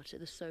about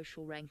the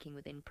social ranking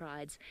within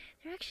prides.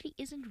 There actually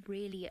isn't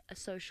really a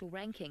social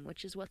ranking,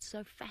 which is what's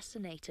so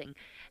fascinating,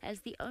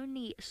 as the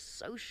only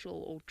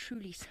social or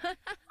truly... that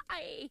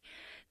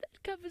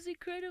cover's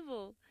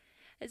incredible.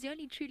 As the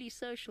only truly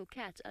social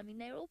cat, I mean,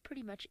 they're all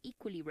pretty much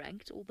equally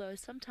ranked, although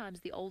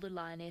sometimes the older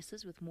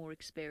lionesses with more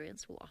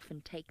experience will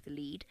often take the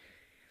lead.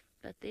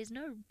 But there's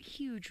no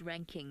huge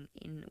ranking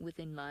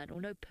within lion,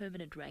 or no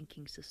permanent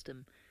ranking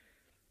system.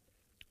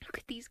 Look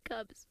at these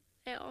cubs.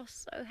 They are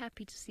so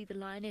happy to see the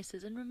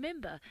lionesses. And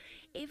remember,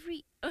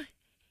 every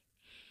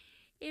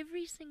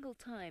single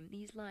time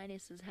these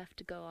lionesses have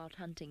to go out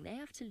hunting, they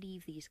have to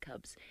leave these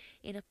cubs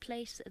in a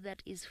place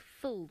that is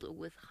filled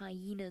with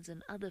hyenas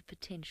and other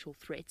potential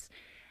threats.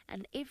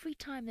 And every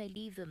time they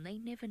leave them, they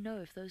never know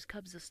if those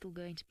cubs are still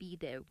going to be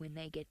there when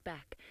they get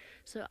back.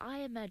 So I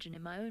imagine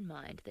in my own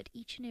mind that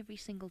each and every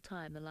single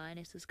time the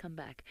lionesses come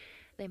back,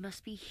 they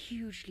must be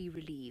hugely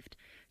relieved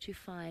to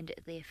find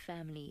their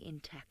family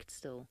intact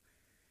still.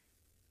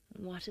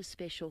 What a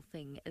special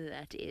thing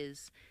that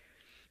is.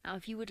 Now,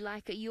 if you would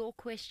like your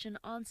question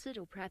answered,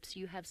 or perhaps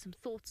you have some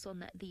thoughts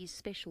on these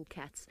special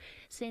cats,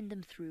 send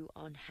them through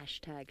on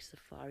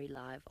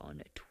 #SafariLive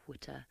on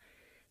Twitter.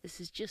 This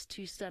is just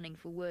too stunning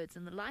for words,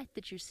 and the light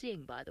that you're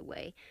seeing, by the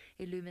way,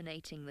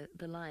 illuminating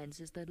the lions,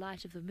 is the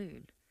light of the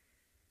moon,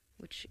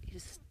 which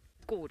is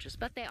gorgeous.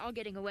 But they are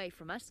getting away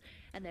from us,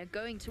 and they're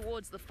going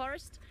towards the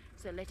forest,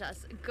 so let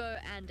us go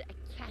and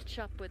catch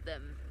up with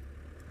them.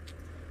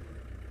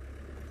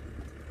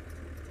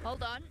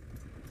 Hold on.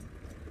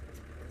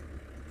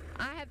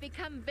 I have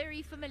become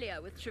very familiar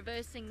with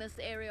traversing this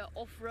area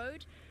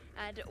off-road.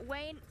 And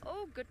Wayne,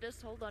 oh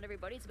goodness, hold on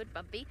everybody, it's a bit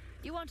bumpy.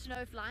 You want to know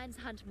if lions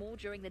hunt more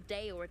during the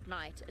day or at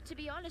night. To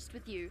be honest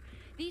with you,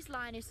 these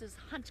lionesses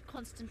hunt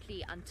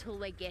constantly until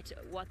they get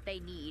what they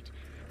need.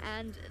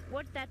 And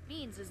what that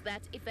means is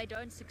that if they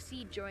don't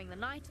succeed during the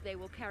night, they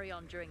will carry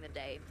on during the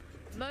day.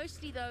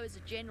 Mostly though, as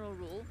a general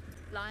rule,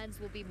 lions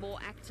will be more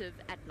active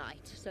at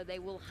night, so they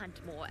will hunt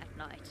more at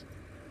night.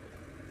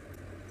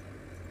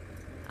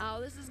 Oh,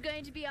 this is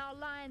going to be our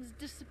lions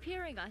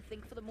disappearing, I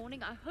think, for the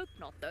morning. I hope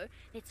not, though.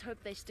 Let's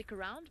hope they stick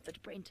around.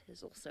 But Brent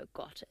has also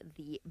got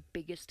the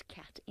biggest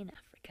cat in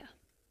Africa.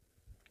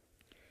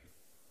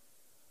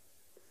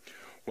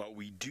 Well,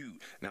 we do.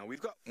 Now, we've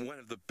got one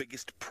of the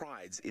biggest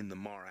prides in the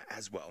Mara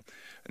as well.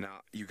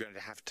 Now, you're going to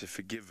have to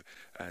forgive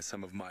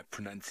some of my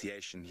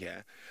pronunciation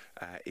here.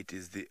 It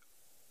is the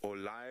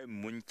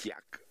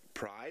Olaimuntiak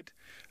pride,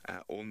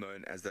 all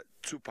known as the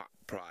Chitwa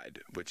pride,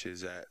 which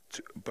is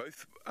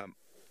both...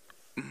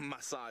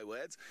 Maasai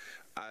words.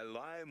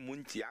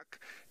 WildEarthTV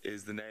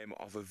is the name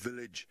of a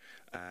village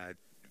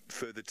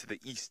further to the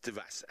east of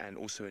us, and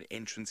also an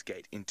entrance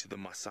gate into the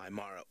Masai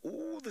Mara.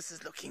 Oh, this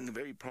is looking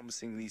very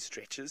promising, these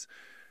stretches.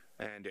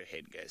 And her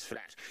head goes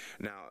flat.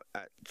 Now,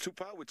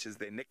 Chitwa, which is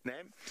their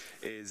nickname,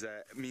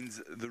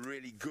 means the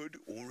really good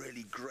or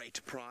really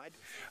great pride.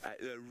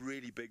 A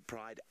really big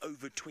pride,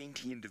 over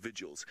 20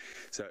 individuals.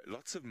 So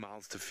lots of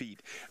mouths to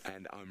feed,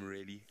 and I'm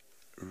really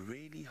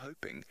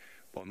hoping,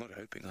 well, not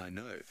hoping, I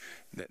know,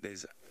 that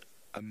there's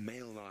a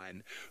male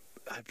lion,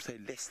 I'd say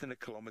less than a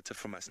kilometre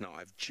from us now.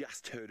 I've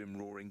just heard him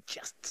roaring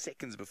just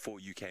seconds before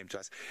you came to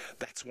us.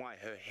 That's why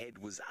her head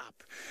was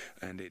up,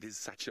 and it is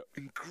such an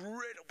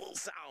incredible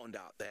sound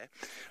out there.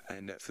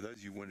 And for those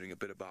of you wondering a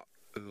bit about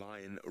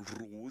lion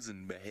roars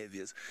and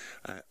behaviours,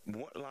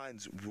 what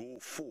lions roar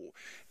for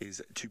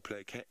is to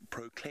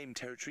proclaim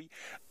territory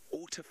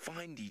or to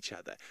find each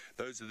other.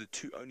 Those are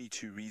the only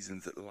two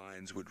reasons that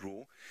lions would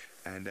roar.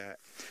 And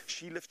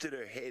she lifted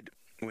her head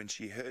when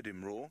she heard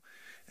him roar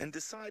and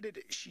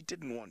decided she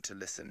didn't want to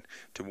listen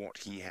to what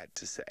he had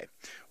to say,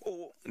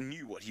 or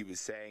knew what he was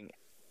saying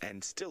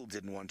and still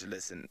didn't want to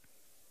listen.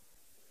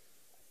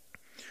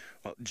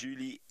 Well,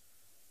 Julie...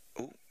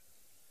 Oh,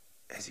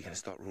 is he going to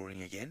start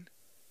roaring again?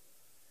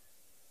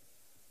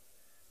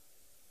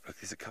 Look,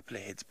 there's a couple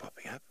of heads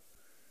popping up.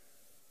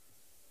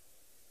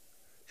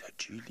 So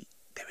Julie...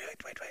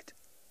 Wait.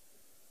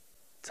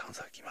 Sounds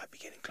like he might be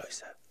getting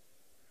closer.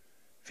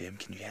 VM,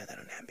 can you hear that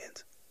on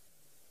ambient?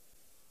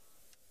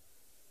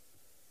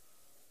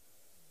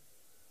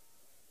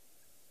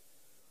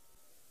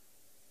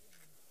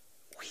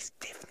 Oh, he's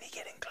definitely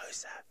getting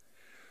closer.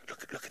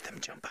 Look at them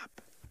jump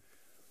up.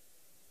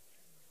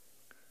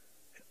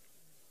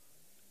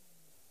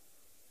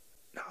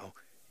 Now,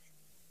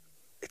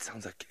 It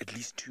sounds like at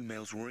least 2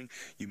 males roaring.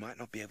 You might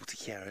not be able to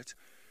hear it.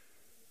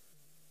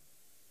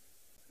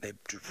 They're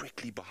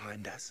directly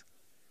behind us.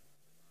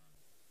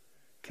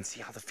 Can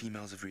see how the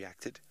females have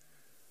reacted.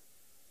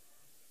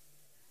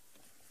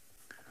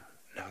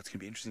 Now it's going to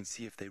be interesting to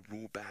see if they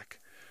roar back.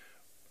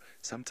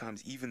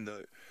 Sometimes, even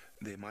though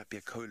there might be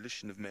a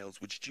coalition of males,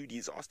 which Judy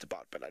has asked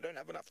about, but I don't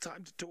have enough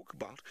time to talk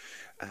about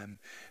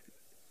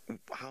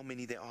how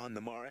many there are in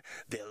the Mara.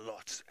 There are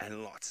lots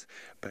and lots,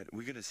 but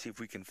we're going to see if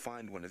we can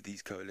find one of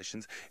these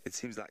coalitions. It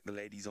seems like the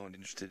ladies aren't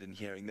interested in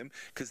hearing them,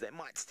 because they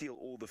might steal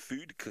all the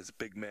food, because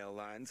big male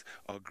lions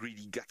are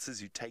greedy gutsers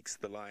who takes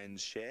the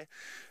lion's share,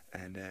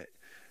 and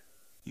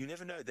you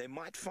never know, they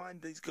might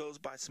find these girls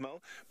by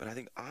smell, but I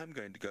think I'm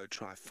going to go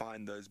try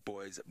find those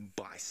boys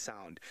by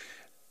sound.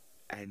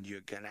 And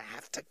you're going to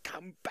have to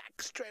come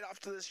back straight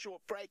after this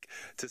short break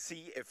to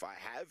see if I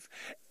have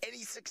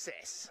any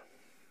success.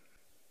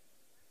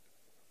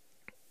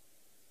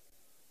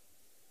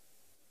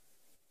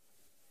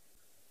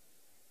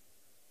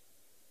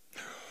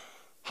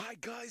 Hi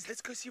guys,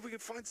 let's go see if we can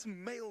find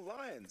some male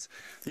lions.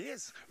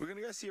 Yes, we're going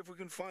to go see if we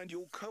can find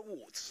your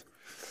cohorts.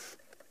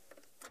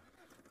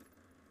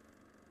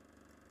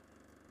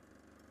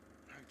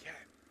 Okay.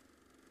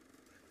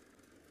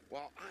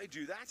 While I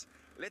do that,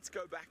 let's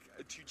go back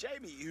to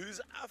Jamie, who's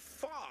a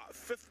far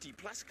 50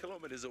 plus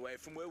kilometers away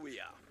from where we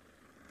are.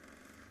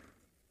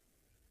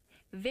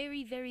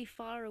 Very, very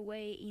far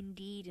away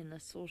indeed, in a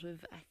sort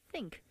of, I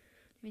think,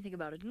 let me think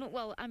about it.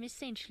 Well, I'm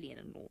essentially in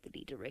a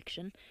northerly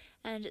direction,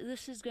 and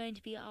this is going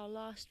to be our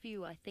last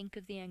view, I think,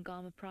 of the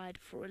Angama Pride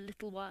for a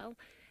little while,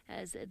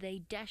 as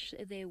they dash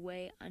their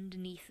way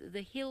underneath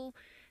the hill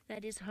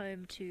that is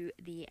home to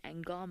the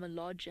Angama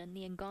Lodge and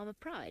the Angama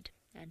Pride,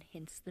 and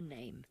hence the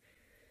name.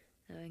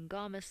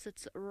 Angama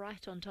sits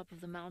right on top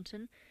of the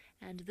mountain,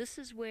 and this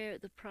is where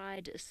the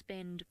Pride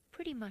spend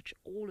pretty much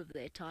all of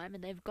their time,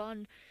 and they've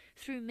gone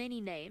through many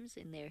names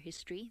in their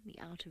history. The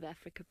Out of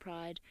Africa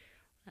Pride,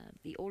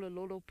 the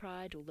Olololo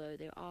Pride, although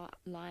there are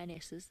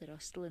lionesses that are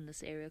still in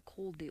this area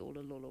called the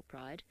Olololo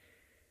Pride.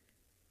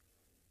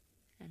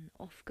 And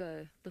off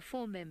go the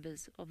 4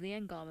 members of the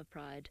Angama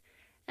Pride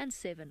and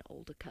 7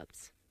 older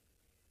cubs.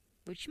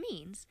 Which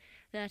means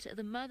that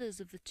the mothers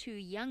of the 2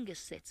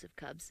 youngest sets of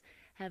cubs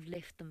have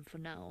left them for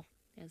now,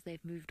 as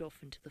they've moved off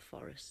into the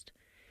forest.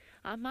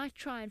 I might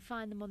try and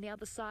find them on the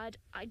other side.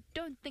 I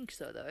don't think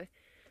so, though.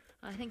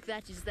 I think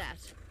that is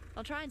that.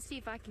 I'll try and see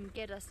if I can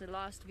get us the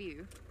last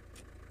view.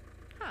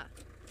 Huh.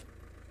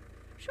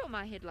 Sure,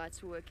 my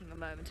headlights were working a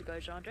moment ago,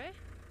 Gendre.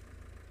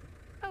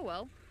 Oh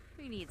well,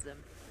 who needs them?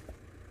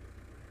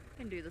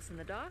 Can do this in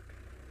the dark,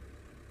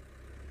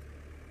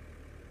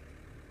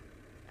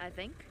 I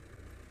think.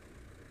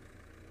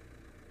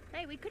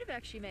 Hey, we could have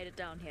actually made it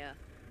down here.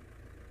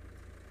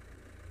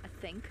 I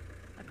think.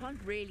 I can't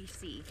really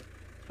see.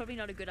 It's probably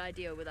not a good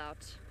idea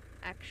without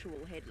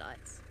actual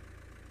headlights.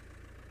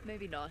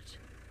 Maybe not.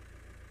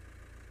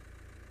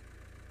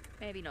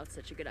 Maybe not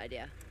such a good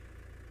idea.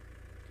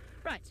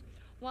 Right.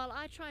 While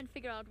I try and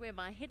figure out where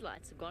my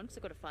headlights have gone, because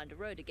I've got to find a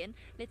road again,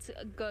 let's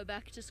go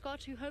back to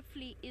Scott, who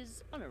hopefully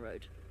is on a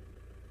road.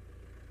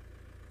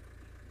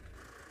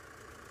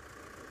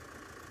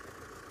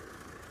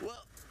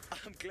 Well,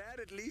 I'm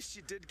glad at least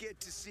you did get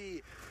to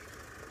see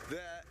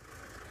the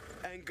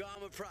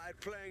Angama Pride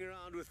playing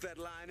around with that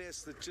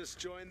lioness that just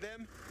joined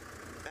them.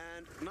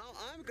 And now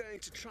I'm going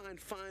to try and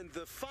find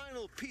the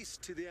final piece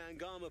to the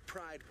Angama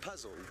Pride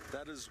puzzle.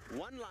 That is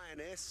 1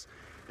 lioness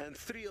and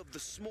 3 of the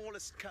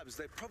smallest cubs.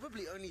 They're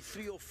probably only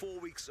 3 or 4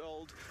 weeks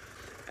old.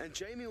 And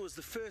Jamie was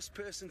the first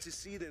person to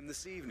see them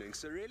this evening.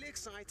 So really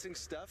exciting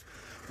stuff.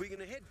 We're going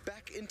to head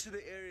back into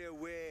the area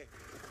where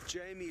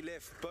Jamie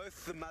left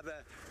both the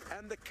mother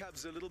and the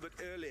cubs a little bit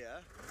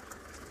earlier,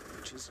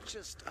 which is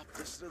just up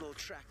this little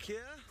track here.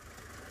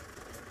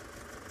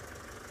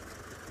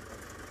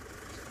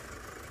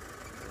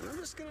 And I'm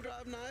just going to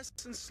drive nice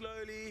and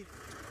slowly,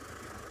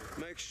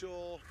 make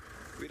sure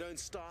we don't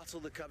startle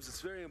the cubs. It's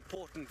very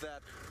important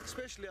that,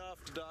 especially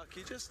after dark,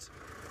 you just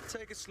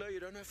take it slow. You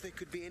don't know if there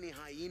could be any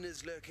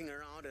hyenas lurking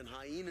around, and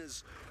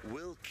hyenas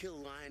will kill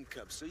lion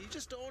cubs. So you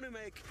just don't want to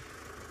make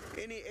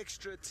any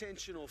extra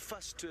attention or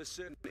fuss to a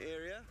certain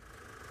area.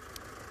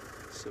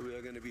 So we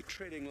are going to be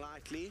treading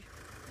lightly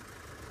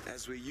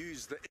as we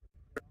use the...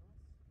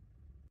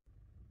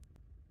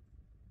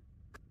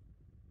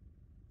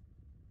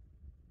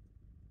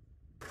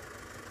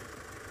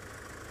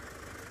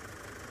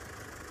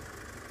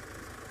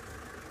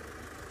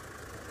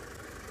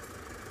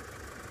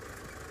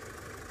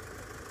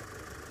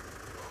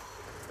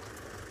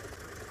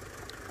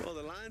 Well,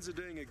 the lions are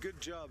doing a good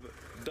job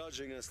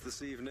dodging us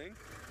this evening.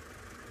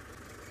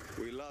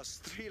 We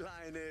lost 3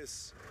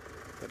 lioness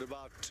at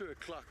about 2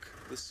 o'clock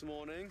this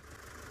morning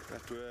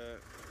that were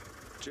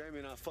Jamie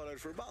and I followed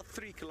for about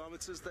 3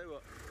 kilometers. They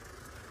were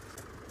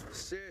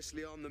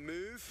seriously on the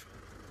move.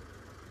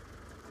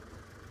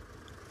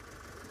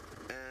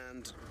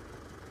 And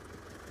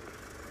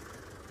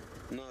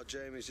now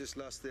Jamie's just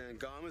lost the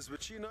Angamas,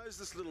 but she knows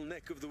this little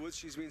neck of the woods.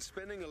 She's been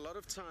spending a lot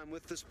of time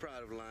with this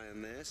pride of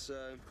lion there,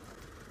 so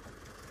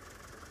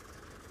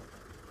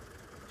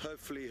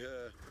Hopefully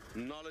her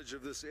knowledge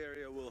of this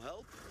area will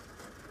help.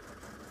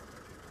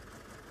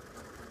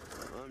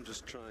 I'm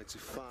just trying to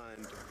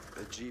find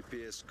a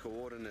GPS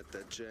coordinate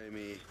that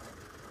Jamie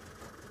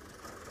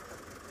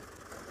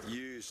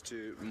used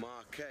to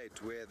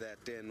markate where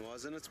that den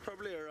was, and it's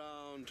probably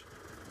around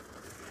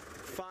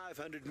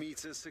 500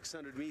 meters,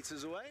 600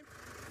 meters away.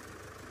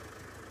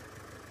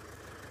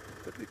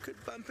 But we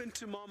could bump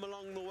into Mom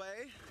along the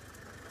way,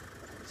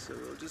 so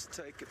we'll just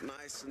take it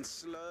nice and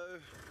slow.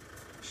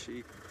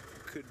 She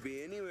could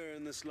be anywhere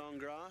in this long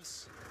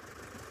grass.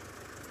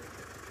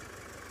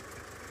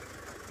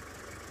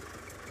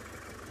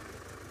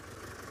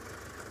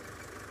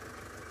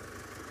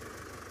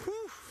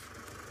 Whew.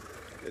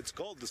 It's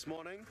cold this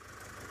morning,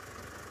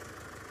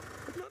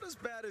 but not as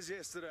bad as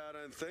yesterday, I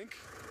don't think.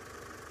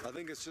 I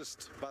think it's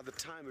just by the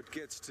time it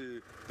gets to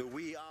the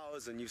wee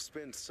hours and you've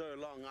spent so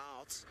long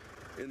out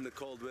in the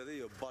cold weather,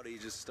 your body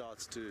just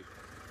starts to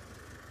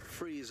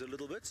freeze a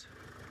little bit.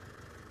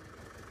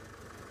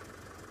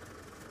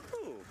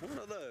 Oh, what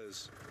are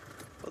those?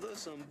 Are those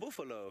some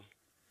buffalo?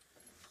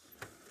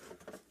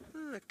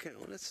 Okay,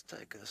 well, let's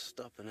take a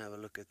stop and have a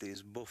look at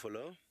these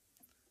buffalo.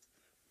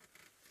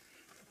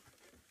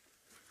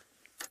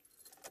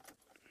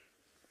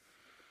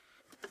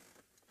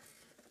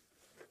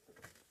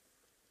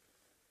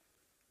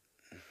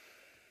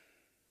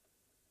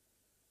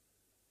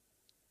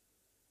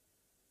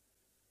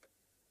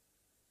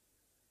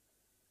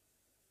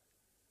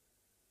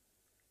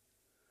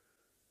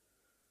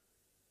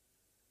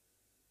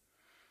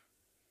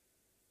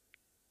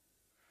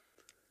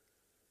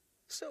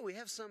 So we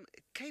have some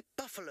Cape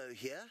buffalo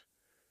here,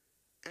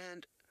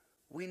 and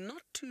we're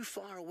not too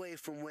far away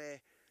from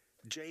where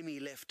Jamie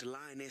left a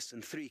lioness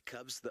and 3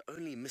 cubs, the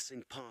only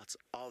missing part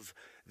of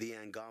the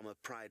Angama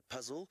Pride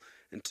puzzle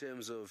in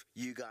terms of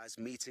you guys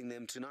meeting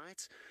them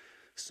tonight.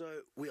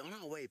 So we're on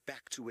our way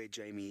back to where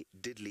Jamie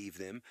did leave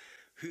them.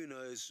 Who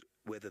knows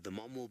whether the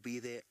mom will be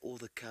there or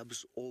the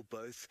cubs or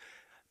both.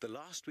 The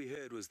last we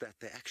heard was that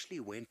they actually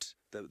went,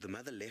 the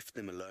mother left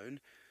them alone,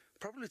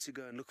 probably to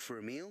go and look for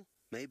a meal.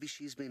 Maybe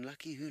she's been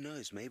lucky, who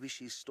knows? Maybe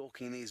she's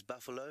stalking these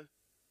buffalo.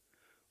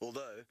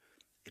 Although,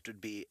 it would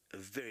be a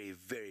very,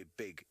 very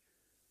big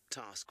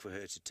task for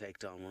her to take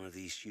down one of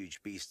these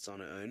huge beasts on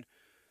her own.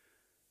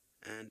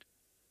 And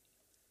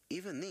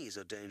even these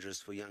are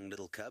dangerous for young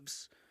little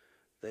cubs.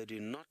 They do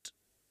not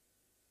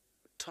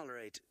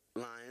tolerate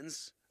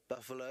lions,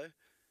 buffalo,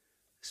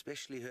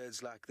 especially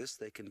herds like this.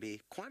 They can be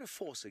quite a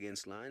force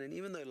against lion, and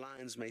even though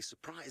lions may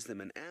surprise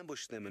them and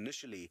ambush them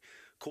initially,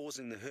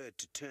 causing the herd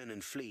to turn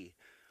and flee,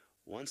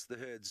 once the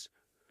herd's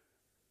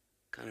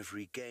kind of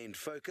regained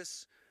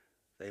focus,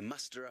 they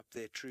muster up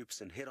their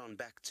troops and head on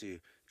back to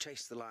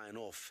chase the lion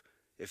off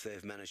if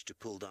they've managed to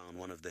pull down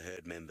one of the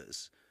herd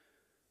members.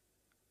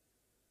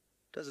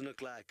 Doesn't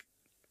look like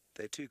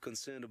they're too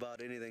concerned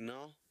about anything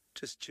now,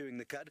 just chewing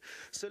the cud.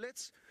 So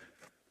let's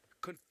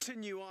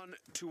continue on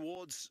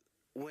towards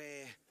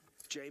where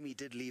Jamie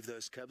did leave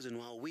those cubs, and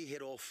while we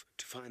head off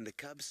to find the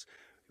cubs,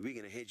 we're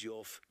going to head you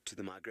off to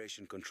the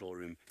migration control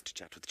room to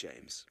chat with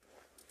James.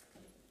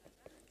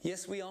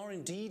 Yes, we are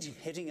indeed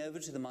heading over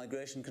to the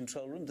migration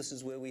control room. This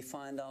is where we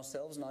find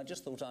ourselves, and I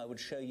just thought I would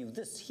show you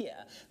this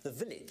here, the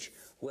village.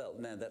 Well,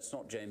 no, that's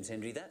not James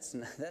Henry.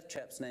 That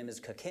chap's name is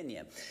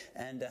Kakenya,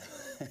 and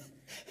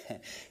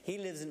he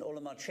lives in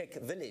Olamachek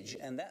village,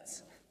 and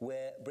that's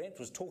where Brent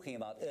was talking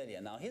about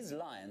earlier. Now, his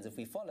lions, if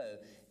we follow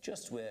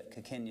just where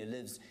Kakenya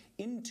lives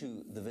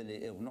into the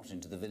village, not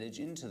into the village,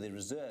 into the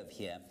reserve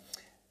here,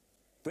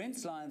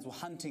 Brent's lions were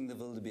hunting the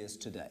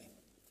wildebeest today.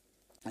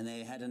 And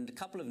they had a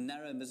couple of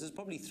narrow misses,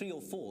 probably 3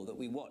 or 4 that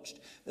we watched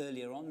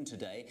earlier on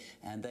today,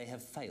 and they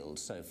have failed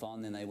so far,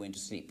 and then they went to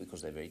sleep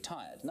because they're very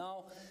tired.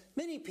 Now,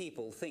 many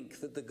people think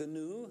that the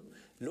gnu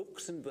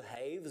looks and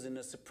behaves in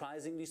a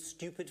surprisingly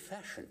stupid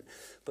fashion,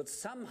 but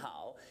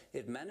somehow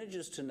it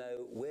manages to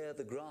know where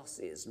the grass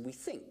is, and we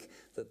think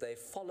that they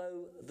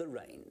follow the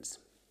rains.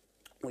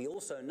 We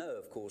also know,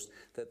 of course,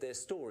 that their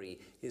story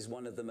is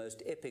one of the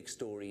most epic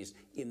stories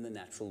in the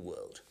natural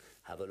world.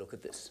 Have a look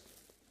at this.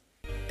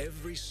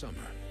 Every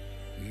summer,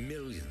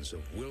 millions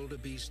of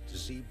wildebeest,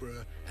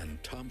 zebra,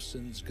 and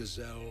Thompson's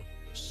gazelle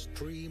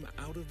stream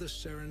out of the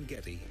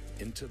Serengeti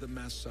into the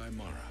Masai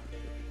Mara.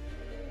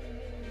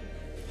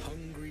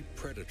 Hungry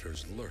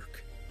predators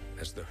lurk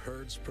as the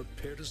herds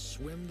prepare to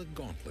swim the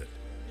gauntlet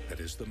that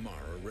is the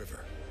Mara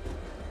River.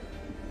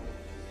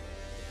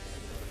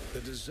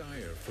 The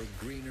desire for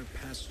greener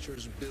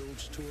pastures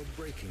builds to a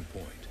breaking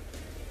point.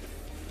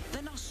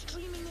 They're now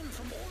streaming in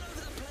from all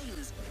over the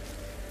plains.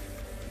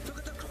 Look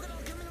at the crocodile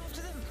coming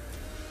after them.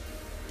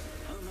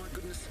 Oh my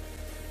goodness.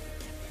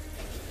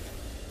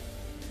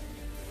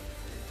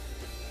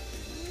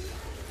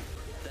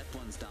 That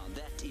one's down.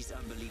 That is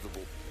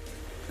unbelievable.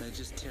 They're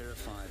just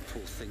terrified,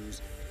 poor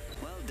things.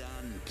 Well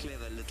done,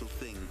 clever little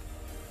thing.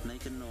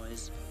 Make a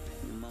noise.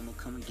 Your mum will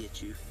come and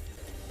get you.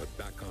 But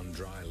back on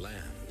dry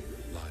land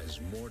lies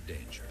more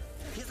danger.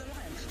 Here's a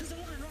lion. There's a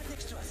lion right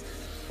next to us.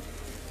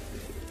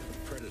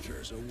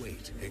 Predators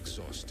await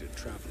exhausted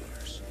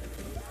travelers.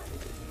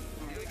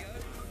 Here we go.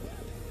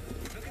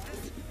 Look at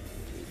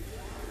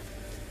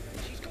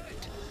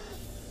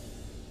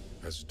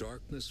As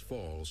darkness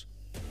falls,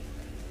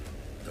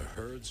 the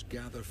herds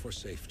gather for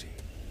safety,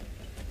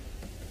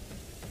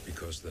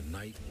 because the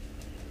night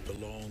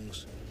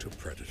belongs to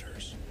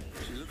predators.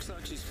 She looks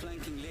like she's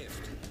flanking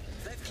left.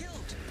 They've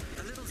killed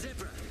a little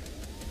zebra.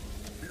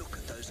 Look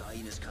at those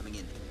hyenas coming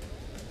in.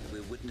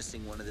 We're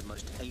witnessing one of the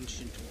most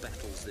ancient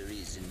battles there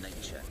is in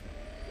nature.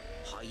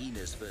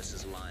 Hyenas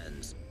versus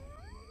lions.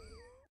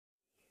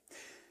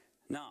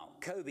 Now,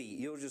 Kobe,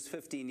 you're just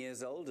 15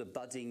 years old, a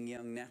budding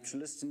young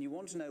naturalist, and you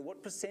want to know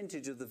what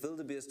percentage of the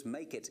wildebeest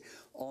make it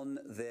on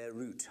their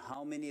route.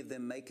 How many of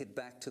them make it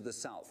back to the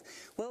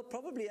south? Well,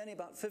 probably only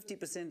about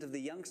 50% of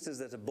the youngsters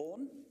that are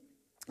born.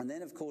 And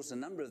then, of course, a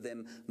number of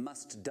them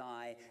must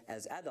die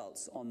as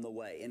adults on the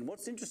way. And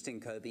what's interesting,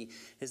 Kobe,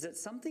 is that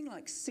something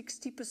like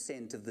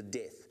 60% of the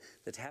death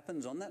that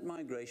happens on that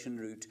migration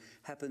route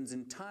happens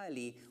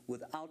entirely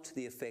without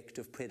the effect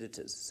of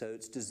predators. So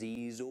it's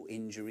disease or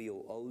injury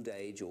or old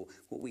age or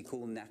what we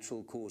call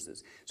natural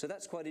causes. So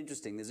that's quite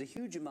interesting. There's a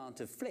huge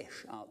amount of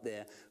flesh out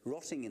there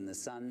rotting in the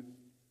sun,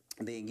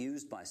 being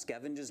used by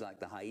scavengers like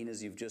the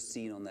hyenas you've just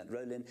seen on that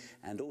roll-in,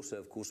 and also,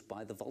 of course,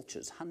 by the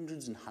vultures,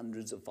 hundreds and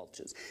hundreds of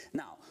vultures.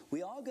 Now,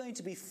 we are going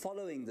to be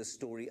following this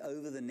story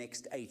over the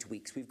next 8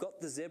 weeks. We've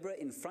got the zebra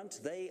in front.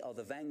 They are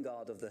the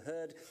vanguard of the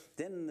herd,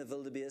 then the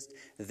wildebeest,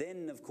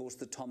 then, of course,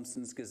 the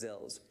Thompson's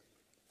gazelles.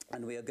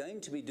 And we are going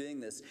to be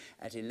doing this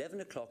at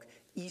 11 o'clock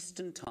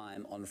Eastern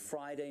Time on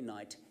Friday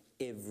night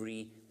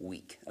every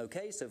week.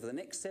 Okay, so for the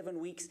next 7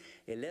 weeks,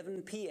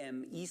 11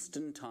 p.m.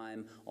 Eastern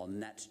Time on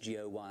Nat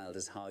Geo Wild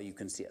is how you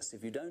can see us.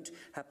 If you don't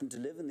happen to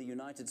live in the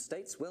United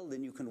States, well,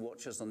 then you can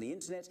watch us on the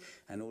internet,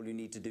 and all you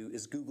need to do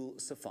is Google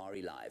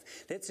SafariLive.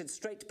 Let's head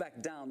straight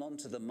back down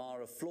onto the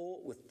Mara floor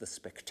with the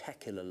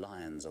spectacular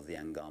lions of the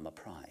Angama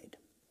Pride.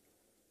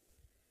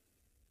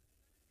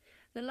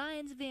 The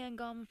lions of the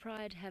Angama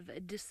Pride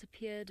have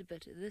disappeared,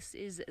 but this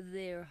is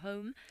their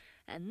home,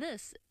 and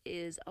this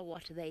is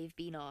what they've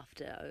been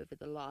after over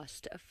the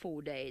last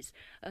 4 days.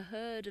 A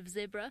herd of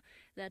zebra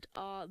that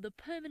are the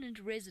permanent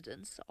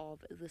residents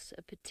of this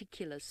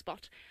particular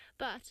spot,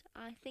 but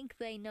I think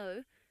they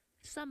know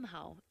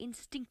somehow,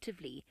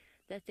 instinctively,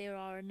 that there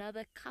are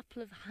another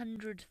couple of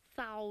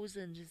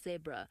 100,000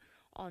 zebra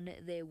on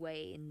their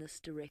way in this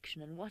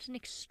direction. And what an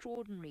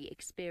extraordinary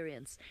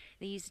experience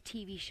these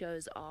TV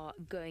shows are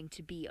going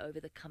to be over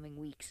the coming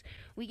weeks.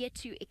 We get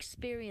to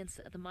experience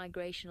the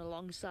migration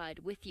alongside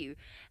with you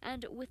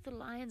and with the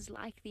lions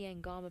like the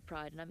Angama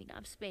Pride. And I mean,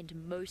 I've spent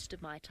most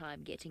of my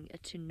time getting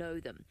to know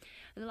them.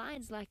 The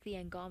lions like the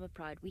Angama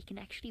Pride, we can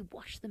actually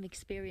watch them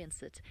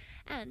experience it.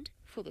 And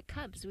for the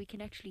cubs, we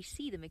can actually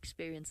see them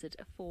experience it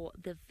for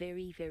the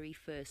very, very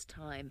first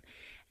time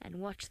and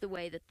watch the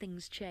way that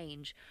things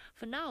change.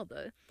 For now,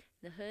 though,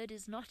 the herd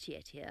is not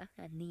yet here,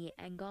 and the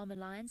Angama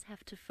lions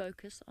have to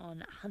focus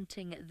on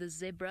hunting the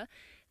zebra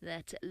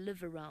that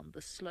live around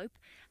the slope.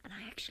 And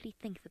I actually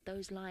think that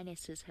those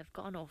lionesses have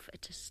gone off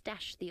to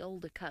stash the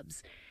older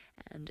cubs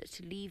and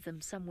to leave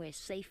them somewhere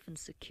safe and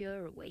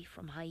secure away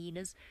from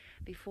hyenas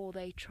before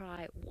they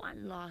try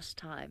one last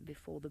time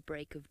before the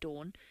break of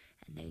dawn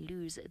and they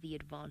lose the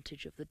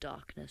advantage of the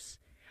darkness.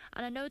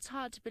 And I know it's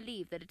hard to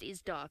believe that it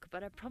is dark,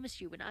 but I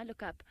promise you, when I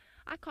look up,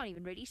 I can't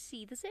even really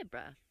see the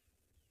zebra.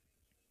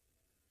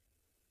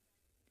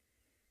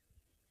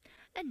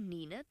 And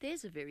Nina,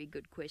 there's a very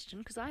good question,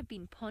 because I've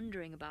been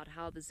pondering about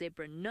how the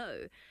zebra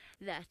know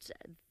that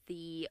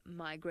the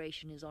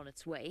migration is on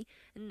its way.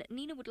 And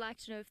Nina would like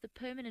to know if the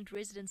permanent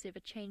residents ever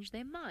change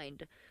their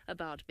mind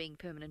about being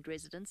permanent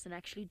residents and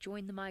actually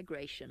join the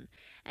migration.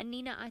 And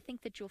Nina, I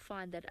think that you'll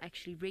find that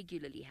actually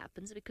regularly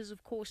happens, because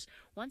of course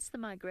once the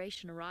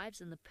migration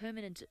arrives and the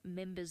permanent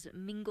members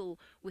mingle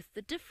with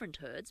the different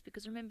herds,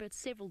 because remember it's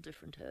several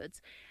different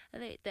herds,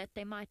 that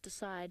they might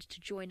decide to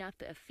join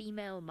up. A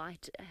female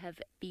might have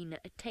been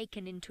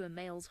taken into a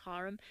male's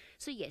harem.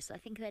 So yes, I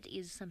think that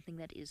is something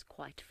that is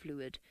quite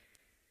fluid.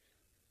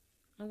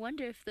 I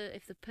wonder if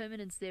the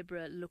permanent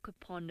zebra look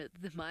upon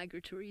the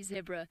migratory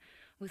zebra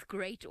with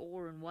great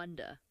awe and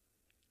wonder.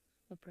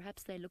 Or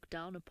perhaps they look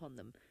down upon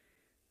them.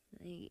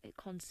 They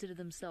consider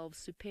themselves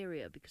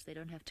superior because they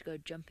don't have to go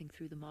jumping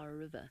through the Mara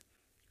River.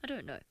 I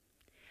don't know.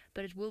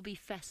 But it will be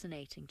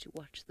fascinating to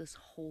watch this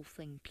whole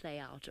thing play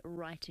out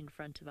right in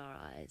front of our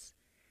eyes.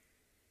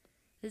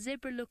 The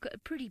zebra look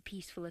pretty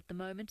peaceful at the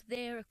moment.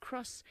 There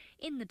across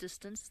in the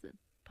distance,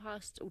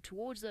 past or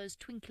towards those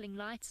twinkling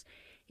lights,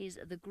 is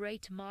the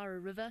Great Mara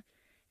River,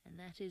 and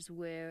that is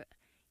where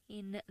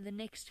in the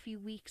next few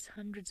weeks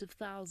hundreds of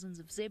thousands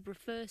of zebra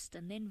first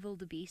and then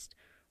wildebeest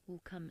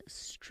will come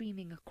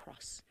streaming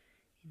across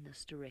in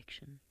this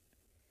direction.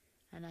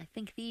 And I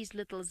think these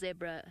little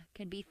zebra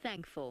can be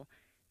thankful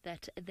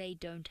that they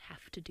don't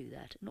have to do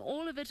that. And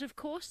all of it, of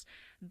course,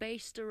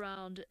 based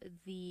around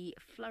the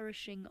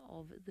flourishing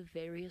of the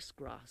various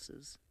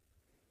grasses.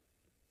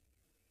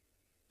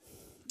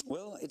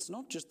 Well, it's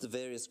not just the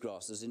various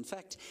grasses. In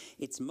fact,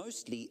 it's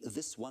mostly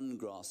this one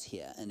grass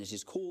here, and it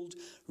is called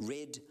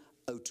red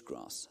oat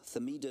grass,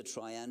 Thamida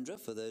triandra,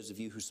 for those of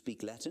you who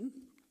speak Latin.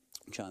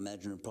 which I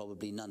imagine are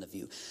probably none of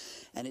you.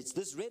 And it's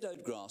this red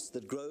oat grass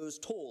that grows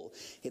tall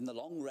in the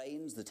long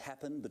rains that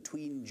happen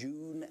between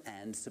June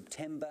and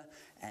September,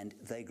 and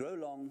they grow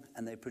long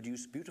and they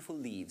produce beautiful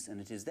leaves, and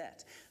it is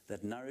that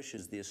that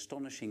nourishes the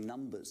astonishing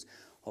numbers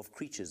of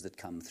creatures that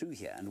come through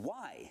here. And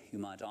why, you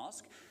might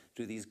ask,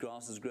 do these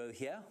grasses grow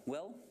here?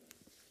 Well,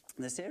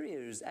 this area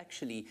is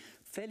actually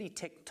fairly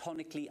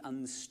tectonically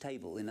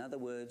unstable. In other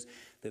words,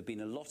 there have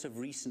been a lot of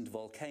recent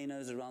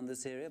volcanoes around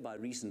this area. By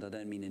recent, I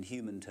don't mean in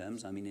human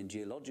terms, I mean in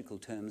geological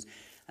terms.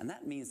 And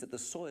that means that the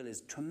soil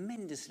is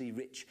tremendously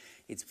rich.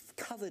 It's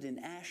covered in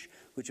ash,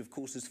 which of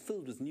course is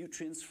filled with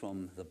nutrients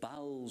from the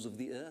bowels of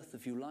the earth,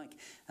 if you like.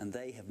 And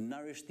they have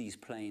nourished these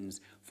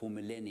plains for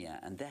millennia.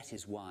 And that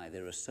is why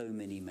there are so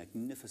many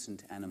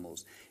magnificent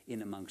animals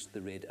in amongst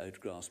the red oat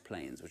grass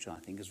plains, which I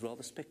think is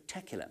rather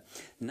spectacular.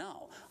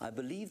 Now, I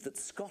believe that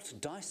Scott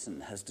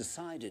Dyson has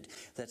decided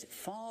that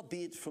far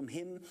be it from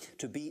him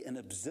to be an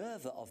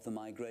observer of the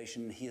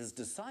migration, he has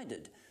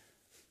decided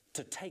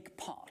to take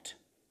part.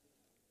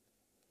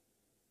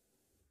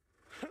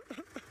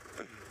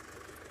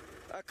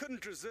 I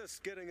couldn't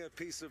resist getting a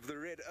piece of the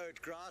red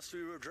oat grass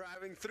we were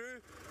driving through,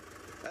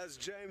 as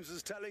James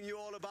was telling you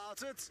all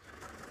about it.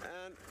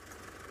 And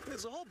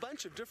there's a whole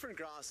bunch of different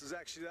grasses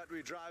actually that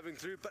we're driving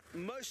through, but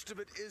most of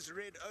it is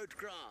red oat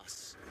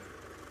grass.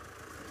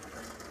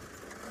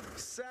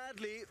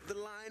 Sadly, the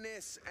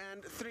lioness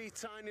and 3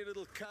 tiny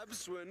little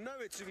cubs were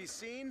nowhere to be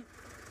seen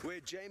where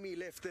Jamie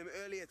left them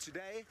earlier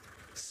today.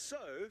 So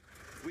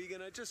we're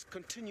going to just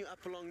continue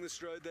up along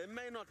this road. They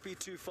may not be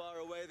too far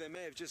away. They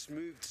may have just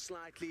moved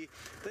slightly.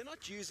 They're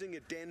not using a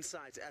den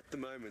site at the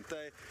moment.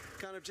 They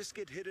kind of just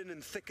get hidden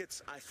in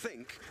thickets, I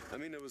think. I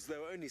mean, they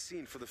were only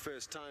seen for the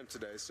first time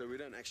today, so we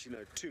don't actually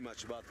know too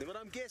much about them. But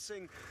I'm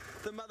guessing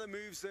the mother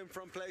moves them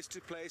from place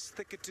to place,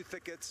 thicket to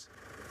thicket.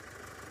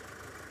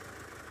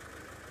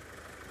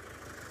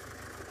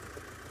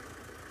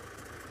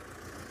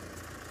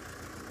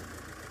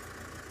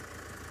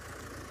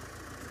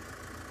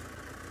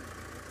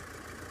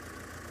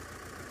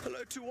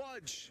 Hello to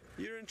Waj.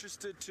 You're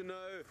interested to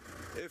know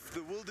if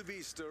the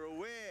wildebeest are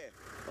aware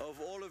of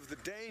all of the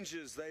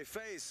dangers they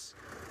face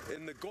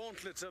in the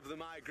gauntlet of the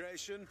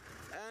migration.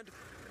 And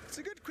it's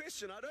a good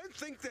question. I don't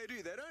think they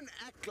do. They don't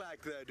act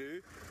like they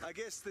do. I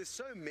guess there's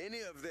so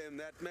many of them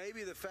that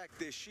maybe the fact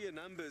their sheer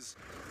numbers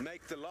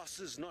make the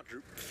losses not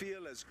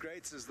feel as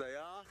great as they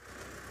are.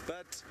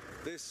 But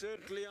there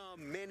certainly are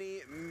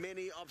many,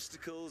 many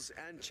obstacles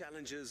and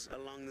challenges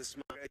along this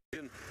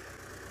migration.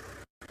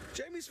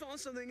 Jamie's found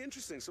something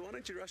interesting, so why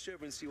don't you rush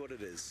over and see what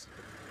it is?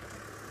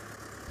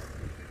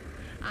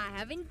 I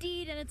have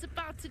indeed, and it's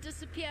about to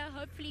disappear.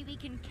 Hopefully we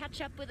can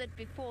catch up with it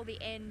before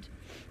the end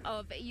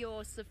of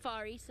your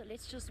safari. So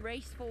let's just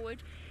race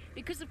forward,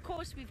 because of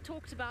course we've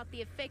talked about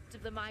the effect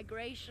of the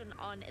migration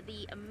on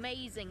the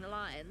amazing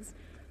lions,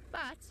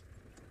 but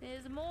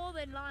there's more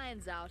than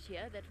lions out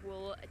here that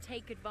will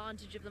take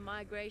advantage of the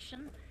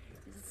migration.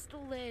 Is it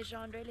still there,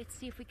 Jeandre? Let's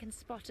see if we can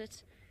spot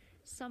it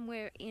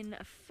somewhere in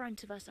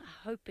front of us.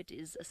 I hope it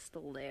is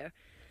still there.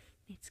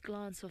 Let's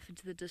glance off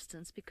into the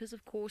distance, because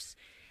of course,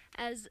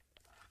 as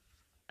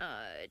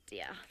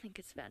dear, I think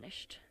it's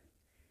vanished.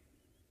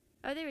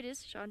 Oh, there it is,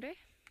 Jeandre.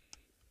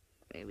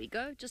 There we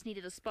go. Just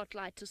needed a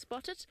spotlight to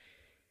spot it.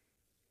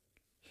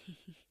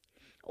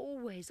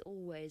 Always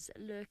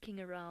lurking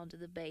around at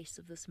the base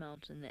of this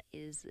mountain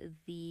is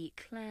the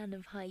clan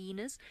of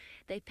hyenas.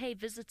 They pay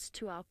visits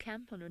to our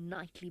camp on a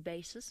nightly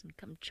basis and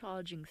come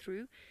charging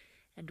through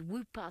and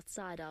whoop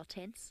outside our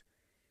tents.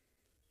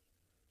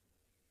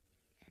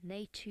 And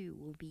they too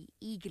will be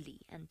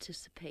eagerly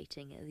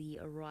anticipating the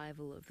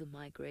arrival of the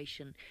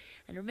migration.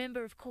 And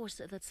remember, of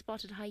course, that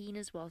spotted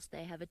hyenas, whilst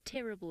they have a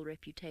terrible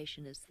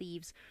reputation as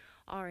thieves,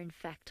 are in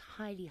fact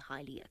highly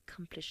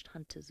accomplished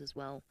hunters as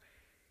well.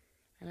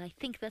 And I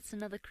think that's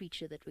another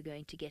creature that we're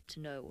going to get to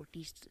know, or at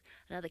least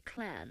another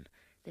clan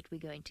that we're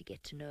going to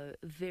get to know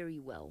very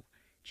well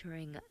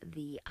during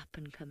the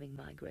up-and-coming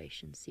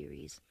migration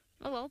series.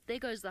 Oh well, there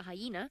goes the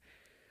hyena.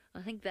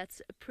 I think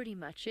that's pretty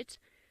much it.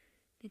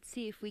 Let's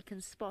see if we can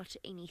spot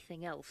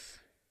anything else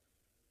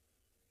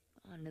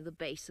on the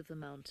base of the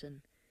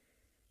mountain.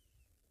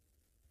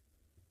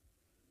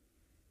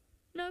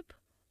 Nope,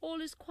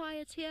 all is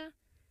quiet here.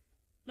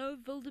 No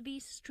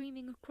wildebeest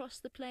streaming across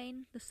the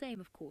plain. The same,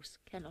 of course,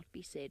 cannot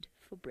be said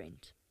for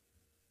Brent.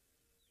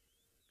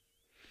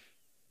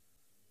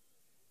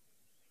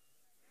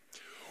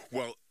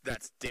 Well,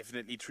 that's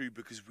definitely true,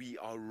 because we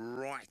are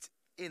right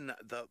in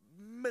the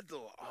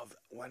middle of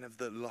one of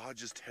the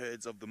largest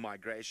herds of the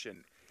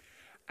migration.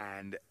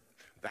 And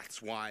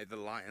that's why the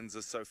lions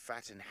are so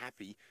fat and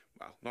happy.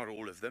 Well, not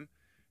all of them.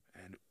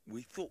 And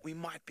we thought we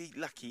might be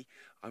lucky.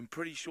 I'm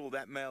pretty sure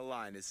that male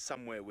lion is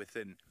somewhere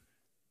within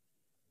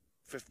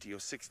 50 or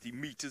 60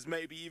 meters,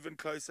 maybe even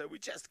closer. We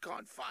just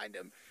can't find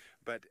him.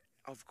 But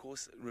of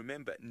course,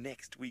 remember,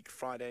 next week,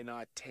 Friday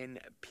night, 10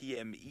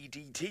 p.m.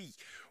 EDT,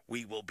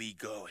 we will be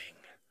going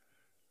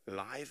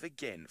live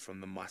again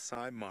from the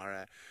Masai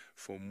Mara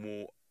for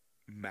more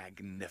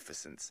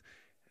magnificence.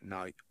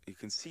 Now, you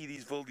can see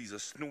these wildies are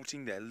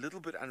snorting. They're a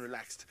little bit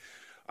unrelaxed.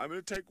 I'm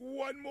going to take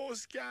one more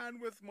scan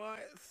with my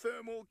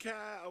thermal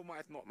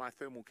not my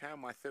thermal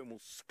cam, my thermal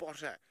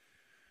spotter.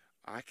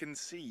 I can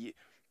see,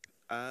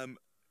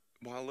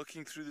 while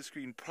looking through the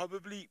screen,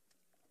 probably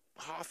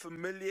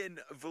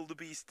 500,000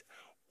 wildebeest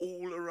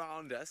all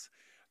around us.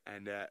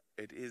 And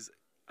it is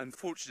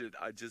unfortunate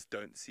I just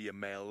don't see a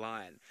male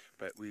lion.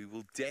 But we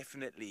will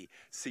definitely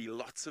see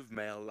lots of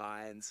male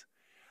lions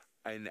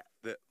in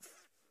the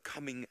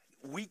coming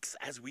weeks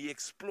as we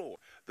explore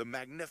the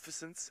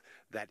magnificence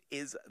that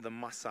is the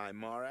Masai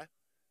Mara.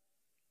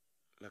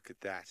 Look at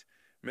that.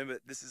 Remember,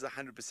 this is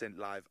 100%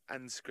 live,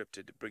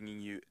 unscripted,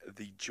 bringing you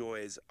the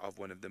joys of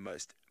one of the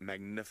most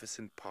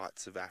magnificent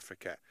parts of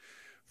Africa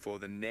for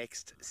the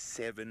next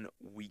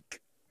 7-week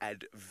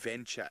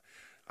adventure.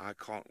 I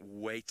can't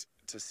wait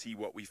to see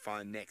what we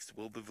find next.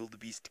 Will the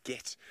wildebeest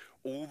get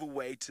all the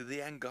way to the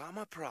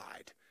Angama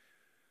Pride?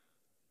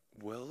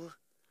 Will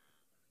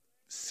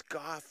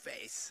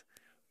Scarface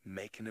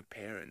make an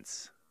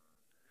appearance?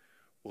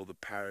 Will the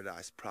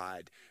Paradise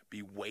Pride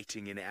be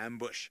waiting in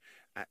ambush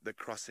at the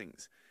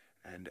crossings,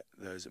 and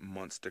those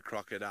monster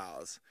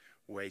crocodiles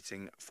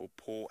waiting for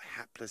poor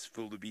hapless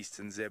wildebeest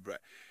and zebra?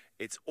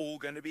 It's all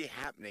going to be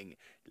happening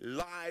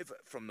live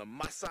from the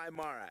Masai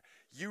Mara.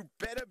 You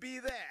better be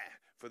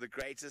there for the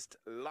greatest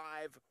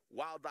live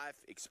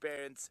wildlife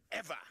experience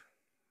ever.